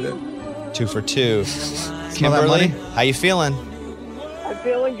on. 2 for 2. that Kimberly, money? how you feeling? I'm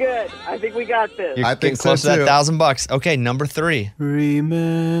feeling good. I think we got this. You're I getting think so, close to that too. $1,000. Okay, number 3.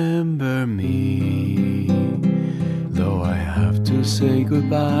 Remember me, though I have to say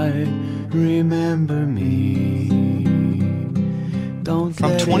goodbye. Remember me. Don't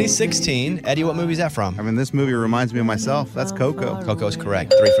From let it 2016. Eddie, what movie is that from? I mean, this movie reminds me of myself. That's Coco. Coco's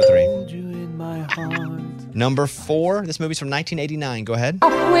correct. 3 for 3. in my heart. Number 4. This movie's from 1989. Go ahead.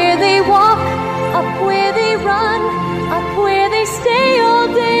 up where they walk, up where they run, up where they stay all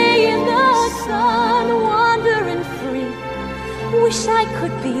day in the sun, wandering free. Wish I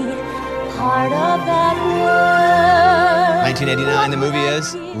could be part of that world. 1989. The movie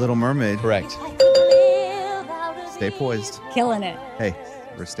is Little Mermaid. correct. Stay poised. Killing it. Hey,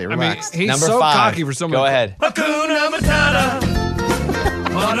 stay I mean, relaxed. he's Number so 5. cocky for someone. Go ahead. Hakuna Matata.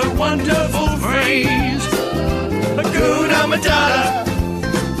 What a wonderful phrase. Hakuna Matata.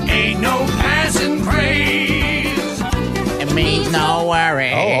 Ain't no passing craze. It means no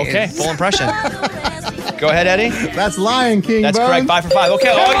worries. Oh, okay. Full impression. Go ahead, Eddie. That's Lion King, That's Bones. correct. 5 for 5.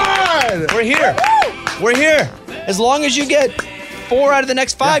 Okay. Come on. We're here. We're here. As long as you get 4 out of the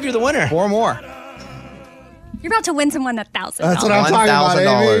next 5, you're the winner. 4 more. You're about to win someone $1,000. That's what I'm talking about,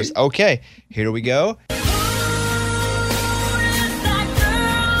 $1,000. Amy. Okay. Here we go.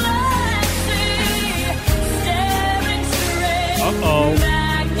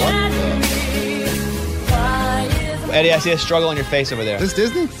 Eddie, I see a struggle on your face over there. This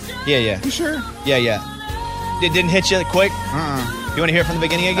Disney? Yeah, yeah. You sure? Yeah, yeah. It didn't hit you quick? Uh-uh. You want to hear it from the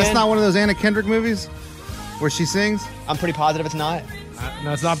beginning again? That's not one of those Anna Kendrick movies where she sings? I'm pretty positive it's not.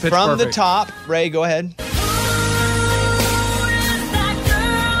 No, it's not Pitch From Perfect. the top, Ray, go ahead.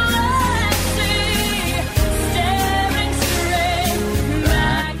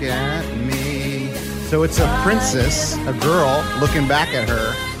 Back at me. So it's a princess, a girl, looking back at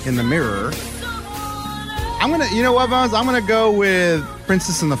her in the mirror. You know what, Bones? I'm gonna go with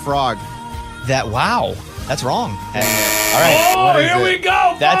Princess and the Frog. Wow. That's wrong. All right. Oh, here we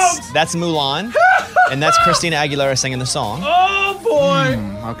go, folks. That's Mulan. And that's Christina Aguilera singing the song. Oh, boy.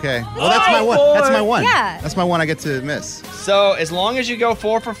 Okay. Well, that's my one. boy. That's my one. Yeah. That's my one I get to miss. So as long as you go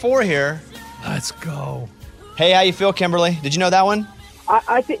 4 for 4 here. Let's go. Hey, how you feel, Kimberly? Did you know that one?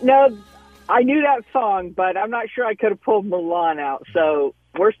 I think no. I knew that song, but I'm not sure I could have pulled Milan out. So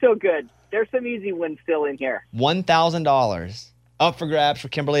we're still good. There's some easy wins still in here. $1,000 up for grabs for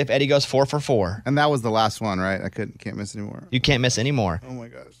Kimberly if Eddie goes 4 for 4. And that was the last one, right? I can't miss anymore. You can't miss any more. Oh my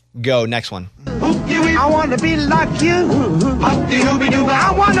gosh. Go, next one. I want to be like you.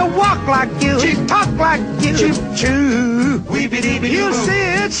 I want to walk like you. Talk like you. You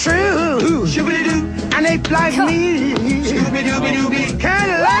say it's true. And ape like me.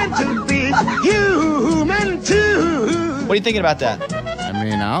 Can't learn to be human too. What are you thinking about that? I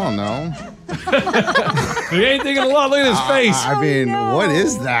mean, I don't know. He ain't thinking a lot. Look at his face. I mean, what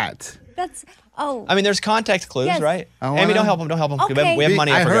is that? That's I mean, there's context clues, Yes. right? I Amy, wanna- don't help him. Don't help him. Okay. We have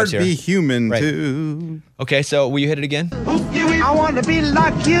money I up for heard grabs here. be human Right. too. Okay, so will you hit it again? I want to be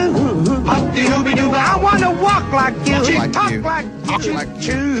like you. I want to walk like you. Like Talk you. like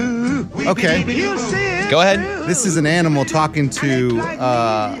you. Okay. You say it's Go ahead. This is an animal talking to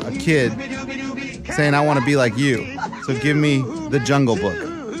a kid saying, I want to be like you. So give me the Jungle Book.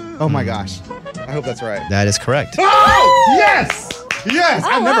 Oh my gosh. I hope that's right. That is correct. Oh, yes! Yes!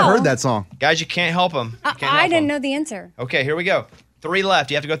 I've never wow. heard that song. Guys, you can't help him. I didn't know the answer. Okay, here we go. 3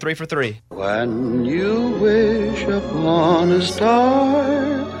 left. You have to go 3 for 3. When you wish upon a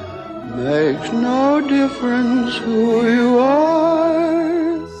star, makes no difference who you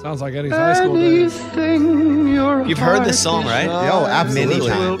are. Sounds like Eddie's high school days. Anything your You've heard this song, right? Yo, absolutely. Many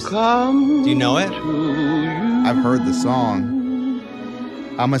times. come Do you know it? I've heard the song.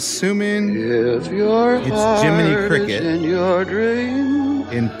 I'm assuming if your it's Jiminy heart Cricket is in your dream.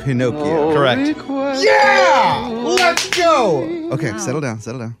 in Pinocchio. Correct. Yeah! Let's go! Okay, settle down.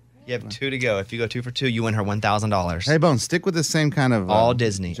 You have 2 to go. If you go 2 for 2, you win her $1,000. Hey, Bone, stick with the same kind of All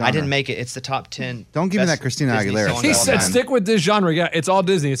Disney. genre. I didn't make it. It's the top 10. Don't give me best that Christina Disney Aguilera songs stuff. He of all said, time. stick with this genre. Yeah, it's all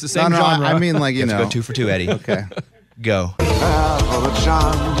Disney. It's the same genre. I mean, like, you have to know. go 2 for 2, Eddie. Okay. Go. For the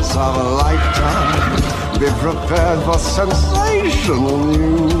chance of a lifetime, be prepared for sensational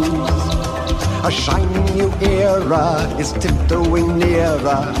news. A shining new era is tiptoeing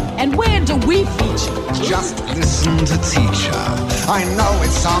nearer. And where do we feature? Just listen to teacher. I know it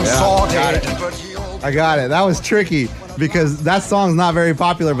sounds sordid, got it. but you'll I got it. That was tricky because that song's not very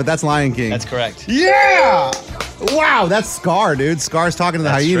popular, but that's Lion King. That's correct. Yeah! Wow, that's Scar, dude. Scar's talking to the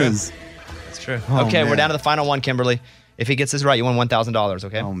That's true. hyenas. That's true. Oh, Okay, we're man. down to the final one, Kimberly. If he gets this right, you win $1,000,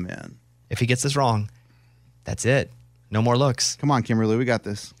 okay? Oh, man. If he gets this wrong, that's it. No more looks. Come on, Kimberly. We got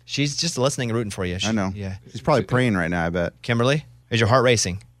this. She's just listening and rooting for you. I know. Yeah. She's probably praying right now, I bet. Kimberly, is your heart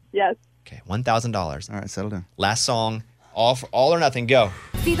racing? Yes. Okay, $1,000. All right, settle down. Last song, all or nothing, go.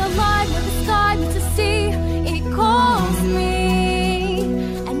 See the line where the sky meets the sea. It calls me,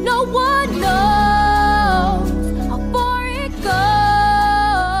 and no one knows how far it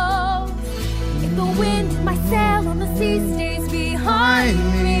goes. If the wind, my sail on the sea stays behind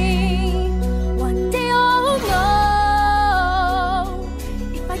me, one day I'll know.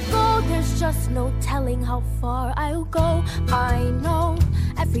 If I go, there's just no telling how far I'll go. I know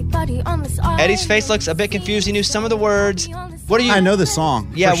everybody on this island. Eddie's face looks a bit confused. He knew some of the words. What are you? I know the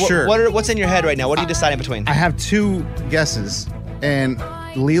song. Yeah, for sure. What's in your head right now? What are you deciding between? I have 2 guesses, and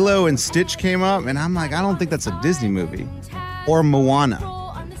Lilo and Stitch came up, and I'm like, I don't think that's a Disney movie. Or Moana.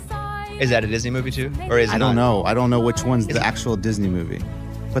 Is that a Disney movie too? Or is it I don't not? know. I don't know which one's the actual Disney movie.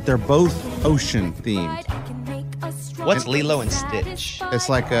 But they're both ocean themed. What's Lilo and Stitch? It's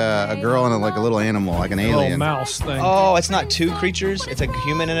like a girl and a little animal, like an alien. mouse thing. Oh, it's not 2 creatures. It's a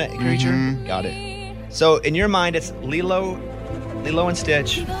human and a creature. Mhm. Got it. So in your mind, it's Lilo and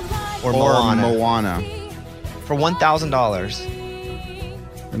Stitch, or Or Moana. Moana. For $1,000.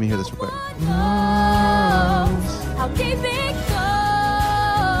 Let me hear this real quick. How deep it goes.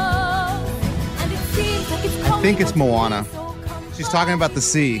 And it seems like it's I think it's Moana. She's talking about the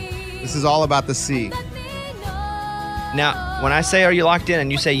sea. This is all about the sea. Now, when I say, are you locked in,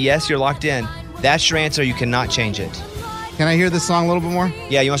 and you say, yes, you're locked in, that's your answer. You cannot change it. Can I hear this song a little bit more?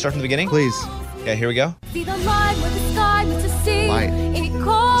 Yeah, you want to start from the beginning? Please. Okay, here we go. See the line where the sky meets the sea. Light. It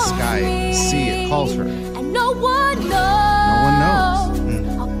calls Sky, me. sea, it calls her. And no one knows. No one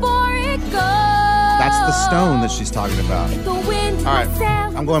knows. How far it goes. That's the stone that she's talking about. The wind, All right,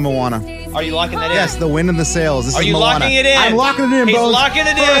 I'm going Moana. Are you locking that in? Yes, the wind and the sails. This Are is you Moana. locking it in? I'm locking it in, He's Bones. locking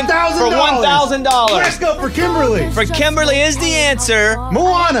it for in for $1,000. Let's go for Kimberly. For Kimberly is the answer.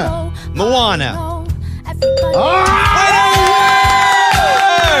 Moana. Moana.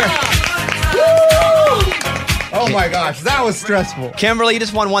 Oh my gosh, that was stressful. Kimberly, you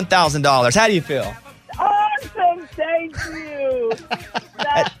just won $1,000. How do you feel? Awesome. Thank you.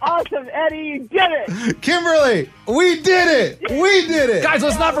 That's awesome, Eddie. You did it. Kimberly, we did it. We did it. Guys,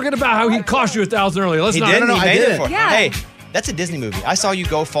 let's not forget about how he cost you $1,000 earlier. Let's He not. didn't. He made it for Yeah. Hey, that's a Disney movie. I saw you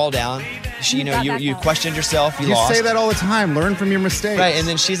go fall down you questioned yourself, you You lost. say that all the time. Learn from your mistakes. Right, and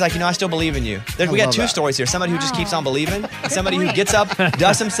then she's like, I still believe in you. We got two stories here. Somebody who just keeps on believing, somebody who gets up,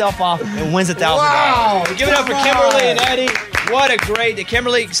 dusts himself off, and wins $1,000. Wow, Give it up for Kimberly and Eddie. What a great day.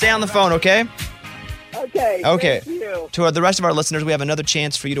 Kimberly, stay on the phone, okay? Okay. Thank you. To the rest of our listeners, we have another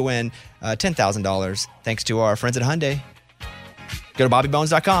chance for you to win $10,000 thanks to our friends at Hyundai. Go to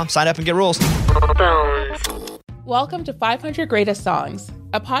bobbybones.com, sign up and get rules. Welcome to 500 Greatest Songs,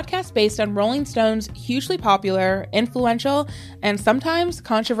 a podcast based on Rolling Stone's hugely popular, influential, and sometimes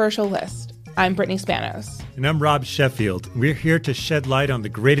controversial list. I'm Brittany Spanos. And I'm Rob Sheffield. We're here to shed light on the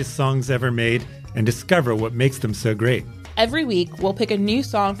greatest songs ever made and discover what makes them so great. Every week, we'll pick a new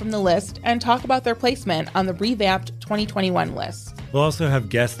song from the list and talk about their placement on the revamped 2021 list. We'll also have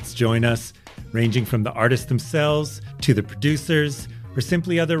guests join us, ranging from the artists themselves to the producers, or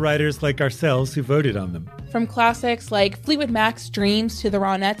simply other writers like ourselves who voted on them. From classics like Fleetwood Mac's Dreams to the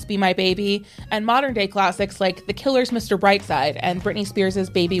Ronettes' Be My Baby, and modern-day classics like The Killer's Mr. Brightside and Britney Spears'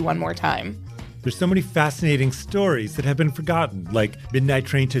 Baby One More Time. There's so many fascinating stories that have been forgotten, like Midnight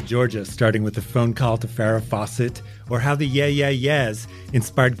Train to Georgia starting with a phone call to Farrah Fawcett, or how the Yeah Yeah Yeahs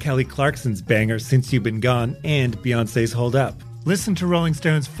inspired Kelly Clarkson's banger Since You've Been Gone and Beyoncé's Hold Up. Listen to Rolling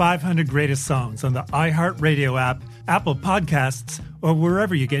Stone's 500 Greatest Songs on the iHeartRadio app, Apple Podcasts, or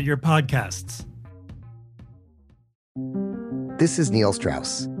wherever you get your podcasts. This is Neil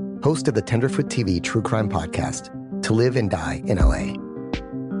Strauss, host of the Tenderfoot TV true crime podcast, To Live and Die in LA.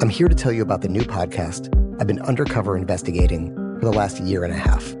 I'm here to tell you about the new podcast I've been undercover investigating for the last year and a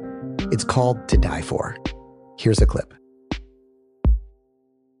half. It's called To Die For. Here's a clip.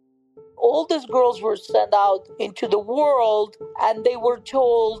 All these girls were sent out into the world and they were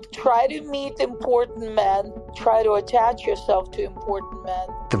told, try to meet important men, try to attach yourself to important men.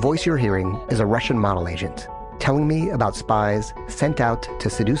 The voice you're hearing is a Russian model agent telling me about spies sent out to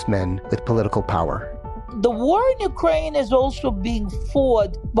seduce men with political power. The war in Ukraine is also being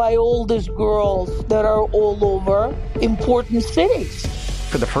fought by all these girls that are all over important cities.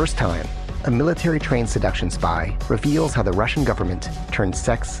 For the first time, a military-trained seduction spy reveals how the Russian government turned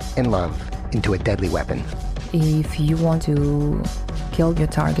sex and love into a deadly weapon. If you want to kill your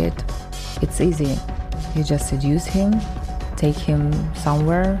target, it's easy. You just seduce him, take him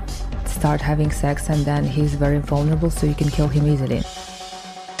somewhere, start having sex, and then he's very vulnerable, so you can kill him easily.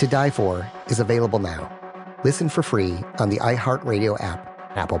 To Die For is available now. Listen for free on the iHeartRadio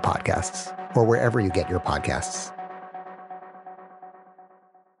app, Apple Podcasts, or wherever you get your podcasts.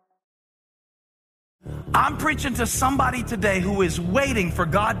 I'm preaching to somebody today who is waiting for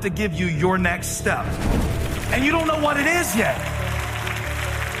God to give you your next step. And you don't know what it is yet.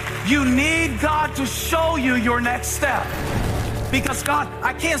 You need God to show you your next step. Because God,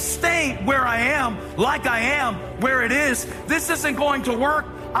 I can't stay where I am, like I am, where it is. This isn't going to work.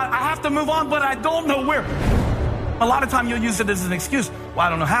 I have to move on, but I don't know where. A lot of time you'll use it as an excuse. Well, I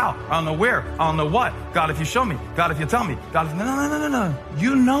don't know how. I don't know where. I don't know what. God, if you show me. God, if you tell me. God, if... No.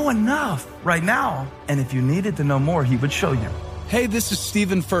 You know enough right now. And if you needed to know more, he would show you. Hey, this is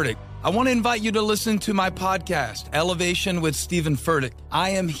Stephen Furtick. I want to invite you to listen to my podcast, Elevation with Stephen Furtick.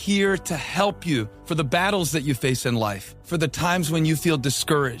 I am here to help you for the battles that you face in life, for the times when you feel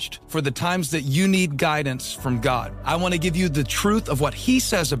discouraged, for the times that you need guidance from God. I want to give you the truth of what he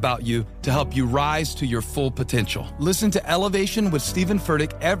says about you to help you rise to your full potential. Listen to Elevation with Stephen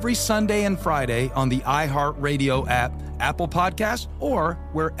Furtick every Sunday and Friday on the iHeartRadio app, Apple Podcasts, or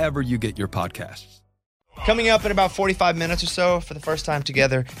wherever you get your podcasts. Coming up in about 45 minutes or so for the first time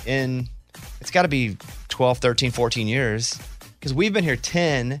together in, it's got to be 12, 13, 14 years. Because we've been here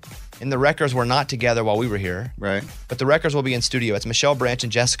 10, and the Wreckers were not together while we were here. Right. But the Wreckers will be in studio. It's Michelle Branch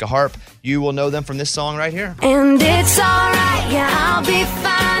and Jessica Harp. You will know them from this song right here. And it's alright, yeah, I'll be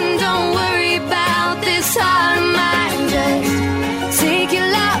fine. Don't worry about this heart of mine. Just take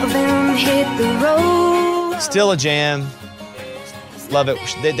your love and hit the road. Still a jam. Love it.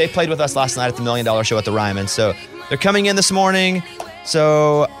 They played with us last night at the $1 Million Show at the Ryman. So they're coming in this morning.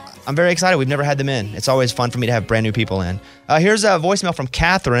 So I'm very excited. We've never had them in. It's always fun for me to have brand new people in. Here's a voicemail from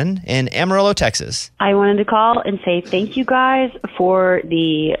Catherine in Amarillo, Texas. I wanted to call and say thank you guys for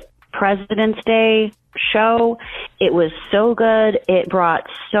the President's Day show. It was so good. It brought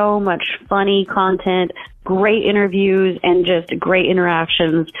so much funny content, great interviews, and just great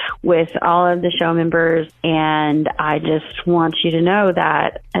interactions with all of the show members. And I just want you to know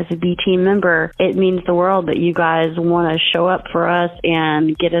that as a B team member, it means the world that you guys want to show up for us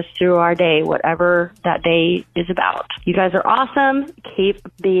and get us through our day, whatever that day is about. You guys are awesome. Keep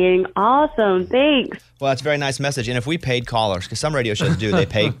being awesome. Thanks. Well, that's a very nice message. And if we paid callers, because some radio shows do, they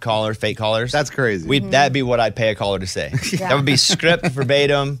pay callers, fake callers. That's crazy. That'd be what I'd pay a caller to say. Yeah. That would be script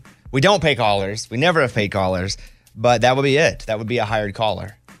verbatim. We don't pay callers. We never have paid callers. But that would be it. That would be a hired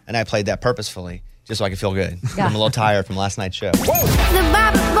caller. And I played that purposefully just so I could feel good. Yeah. I'm a little tired from last night's show. The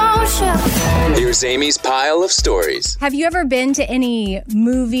Bobby Bones Show. Here's Amy's pile of stories. Have you ever been to any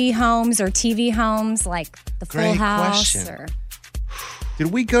movie homes or TV homes like the Full Great House? question. Or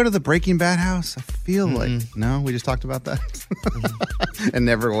Did we go to the Breaking Bad house? I feel like no. We just talked about that and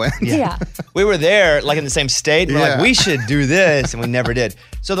never went. Yeah. We were there, like in the same state. And we're Yeah. like, we should do this. And we never did.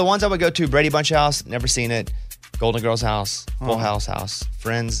 So the ones I would go to, Brady Bunch house, never seen it. Golden Girls house, Full House,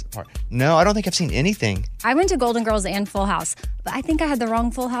 Friends. No, I don't think I've seen anything. I went to Golden Girls and Full House, but I think I had the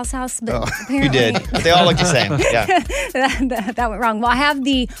wrong Full House house. But apparently You did. But they all look the same. Yeah. that went wrong. Well, I have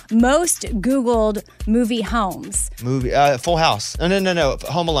the most Googled movie homes. Full House. No.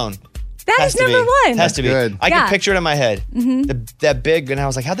 Home Alone. That Has is to be. number one. Has to be. Good. I Yeah. can picture it in my head. Mhm. That big, and I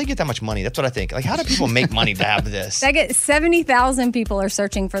was like, how'd they get that much money? That's what I think. Like, how do people make money to have this? I get 70,000 people are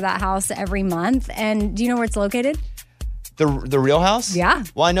searching for that house every month. And do you know where it's located? The Real House? Yeah.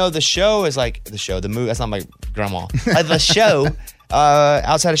 Well, I know the show is like the movie. That's not my grandma. The show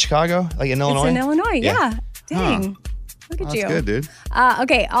outside of Chicago, like in Illinois. It's in Illinois. Yeah. Dang. Look at That's you. good, dude.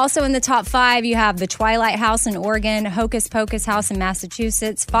 Okay. Also in the top 5, you have the Twilight House in Oregon, Hocus Pocus House in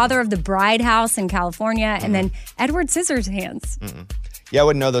Massachusetts, Father of the Bride House in California, and then Edward Scissorhands. Yeah, I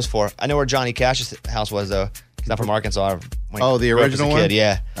wouldn't know those 4. I know where Johnny Cash's house was though. He's not from Arkansas. Oh, the Grew up as original a one? kid,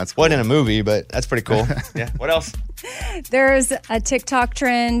 yeah. That's Wasn't in a movie, but that's pretty cool. Yeah. What else? There's a TikTok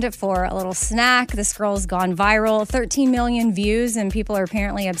trend for a little snack. This girl's gone viral, 13 million views, and people are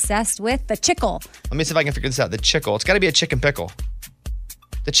apparently obsessed with the chickle. Let me see if I can figure this out. The chickle. It's got to be a chicken pickle.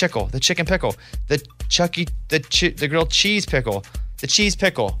 The chickle. The chicken pickle. The grilled cheese pickle. The cheese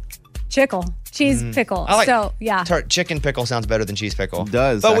pickle. Chickle. Cheese pickle. I like So, yeah. Chicken pickle sounds better than cheese pickle. It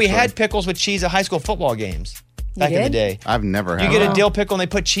does, But we actually. had pickles with cheese at high school football games back in the did? day. I've never You had get one. a dill pickle and they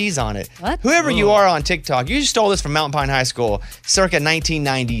put cheese on it. What? Whoever you are on TikTok, you stole this from Mountain Pine High School circa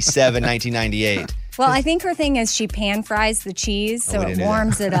 1997, 1998. Well, I think her thing is she pan fries the cheese so we it didn't do that.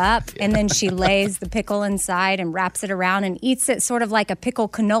 warms it up, and then she lays the pickle inside and wraps it around and eats it sort of like a pickle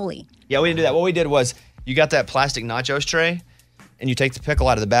cannoli. Yeah, we didn't do that. What we did was you got that plastic nachos tray and you take the pickle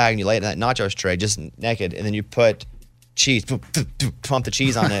out of the bag and you lay it in that nachos tray just naked, and then you put cheese, pump the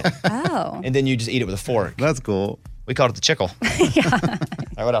cheese on it, Oh. and then you just eat it with a fork. That's cool. We called it the chickle. All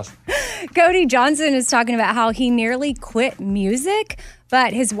right, what else? Cody Johnson is talking about how he nearly quit music,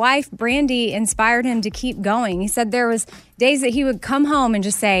 but his wife, Brandy, inspired him to keep going. He said there was days that he would come home and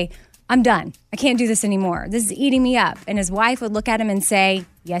just say, I'm done. I can't do this anymore. This is eating me up. And his wife would look at him and say,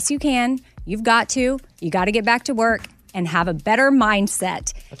 yes, you can. You've got to. You got to get back to work and have a better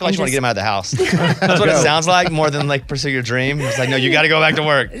mindset. I feel like you want to get him out of the house. That's what it sounds like, more than like pursue your dream. It's like, no, you got to go back to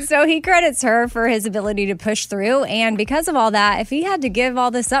work. So he credits her for his ability to push through. And because of all that, if he had to give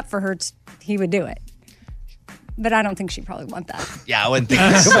all this up for her, he would do it. But I don't think she'd probably want that. Yeah, I wouldn't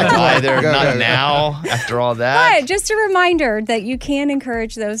think so either. Not now, after all that. But just a reminder that you can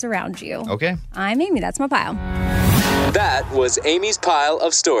encourage those around you. Okay. I'm Amy. That's my pile. That was Amy's pile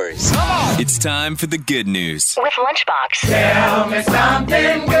of stories. It's time for the good news. With Lunchbox. Tell me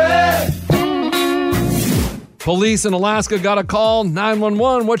something good. Police in Alaska got a call,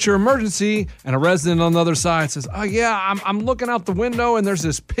 911, what's your emergency? And a resident on the other side says, oh yeah, I'm looking out the window and there's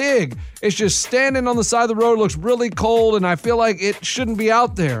this pig. It's just standing on the side of the road, looks really cold, and I feel like it shouldn't be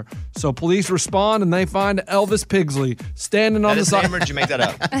out there. So police respond and they find Elvis Pigsley standing on That the his side. name, or did you make that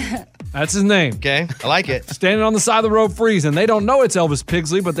up? That's his name. Okay, I like it. Standing on the side of the road freezing. They don't know it's Elvis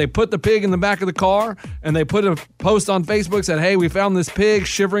Pigsley, but they put the pig in the back of the car and they put a post on Facebook, said, hey, we found this pig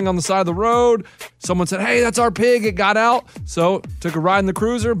shivering on the side of the road. Someone said, hey, that's our pig. It got out. So took a ride in the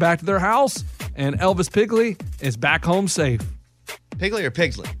cruiser back to their house, and Elvis Pigsley is back home safe. Pigley or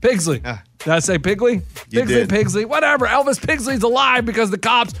Pigsley? Pigsley. Did I say Pigley? You Pigsley, did. Pigsley, whatever. Elvis Pigsley's alive because the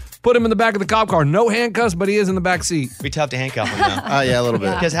cops put him in the back of the cop car. No handcuffs, but he is in the back seat. Be tough to handcuff him now. Oh, yeah, a little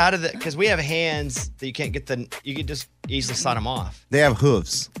bit. Because we have hands that you can't get you can just easily slide them off. They have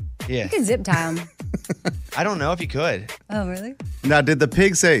hooves. Yeah. You could zip tie them. I don't know if you could. Oh, really? Now, did the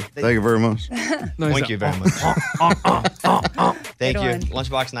pig say, thank you very much? No, Thank you very much. Thank you. Good one.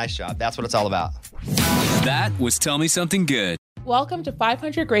 Lunchbox, nice job. That's what it's all about. That was Tell Me Something Good. Welcome to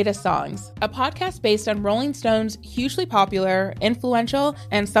 500 Greatest Songs, a podcast based on Rolling Stone's hugely popular, influential,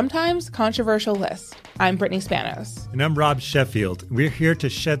 and sometimes controversial list. I'm Brittany Spanos. And I'm Rob Sheffield. We're here to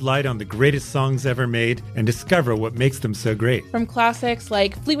shed light on the greatest songs ever made and discover what makes them so great. From classics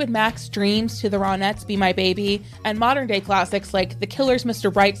like Fleetwood Mac's Dreams to the Ronettes' Be My Baby, and modern day classics like The Killer's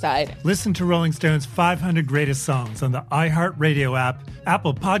Mr. Brightside. Listen to Rolling Stone's 500 Greatest Songs on the iHeartRadio app,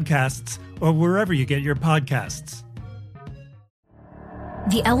 Apple Podcasts, or wherever you get your podcasts.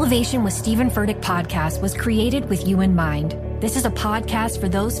 The Elevation with Stephen Furtick podcast was created with you in mind. This is a podcast for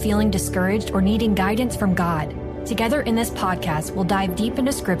those feeling discouraged or needing guidance from God. Together in this podcast, we'll dive deep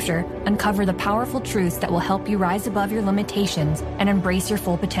into scripture, uncover the powerful truths that will help you rise above your limitations and embrace your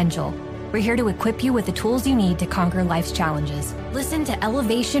full potential. We're here to equip you with the tools you need to conquer life's challenges. Listen to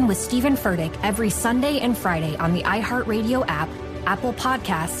Elevation with Stephen Furtick every Sunday and Friday on the iHeartRadio app, Apple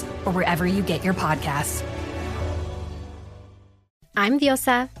Podcasts, or wherever you get your podcasts. I'm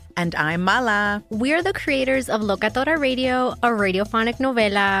Diosa. And I'm Mala. We're the creators of Locatora Radio, a radiophonic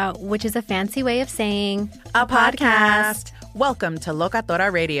novela, which is a fancy way of saying a podcast. Welcome to Locatora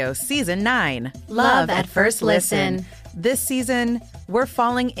Radio Season 9. Love at First Listen. This season, we're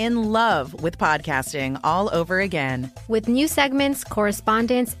falling in love with podcasting all over again. With new segments,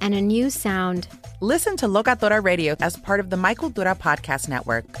 correspondence, and a new sound. Listen to Locatora Radio as part of the My Cultura Podcast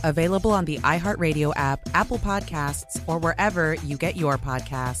Network, available on the iHeartRadio app, Apple Podcasts, or wherever you get your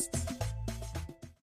podcasts.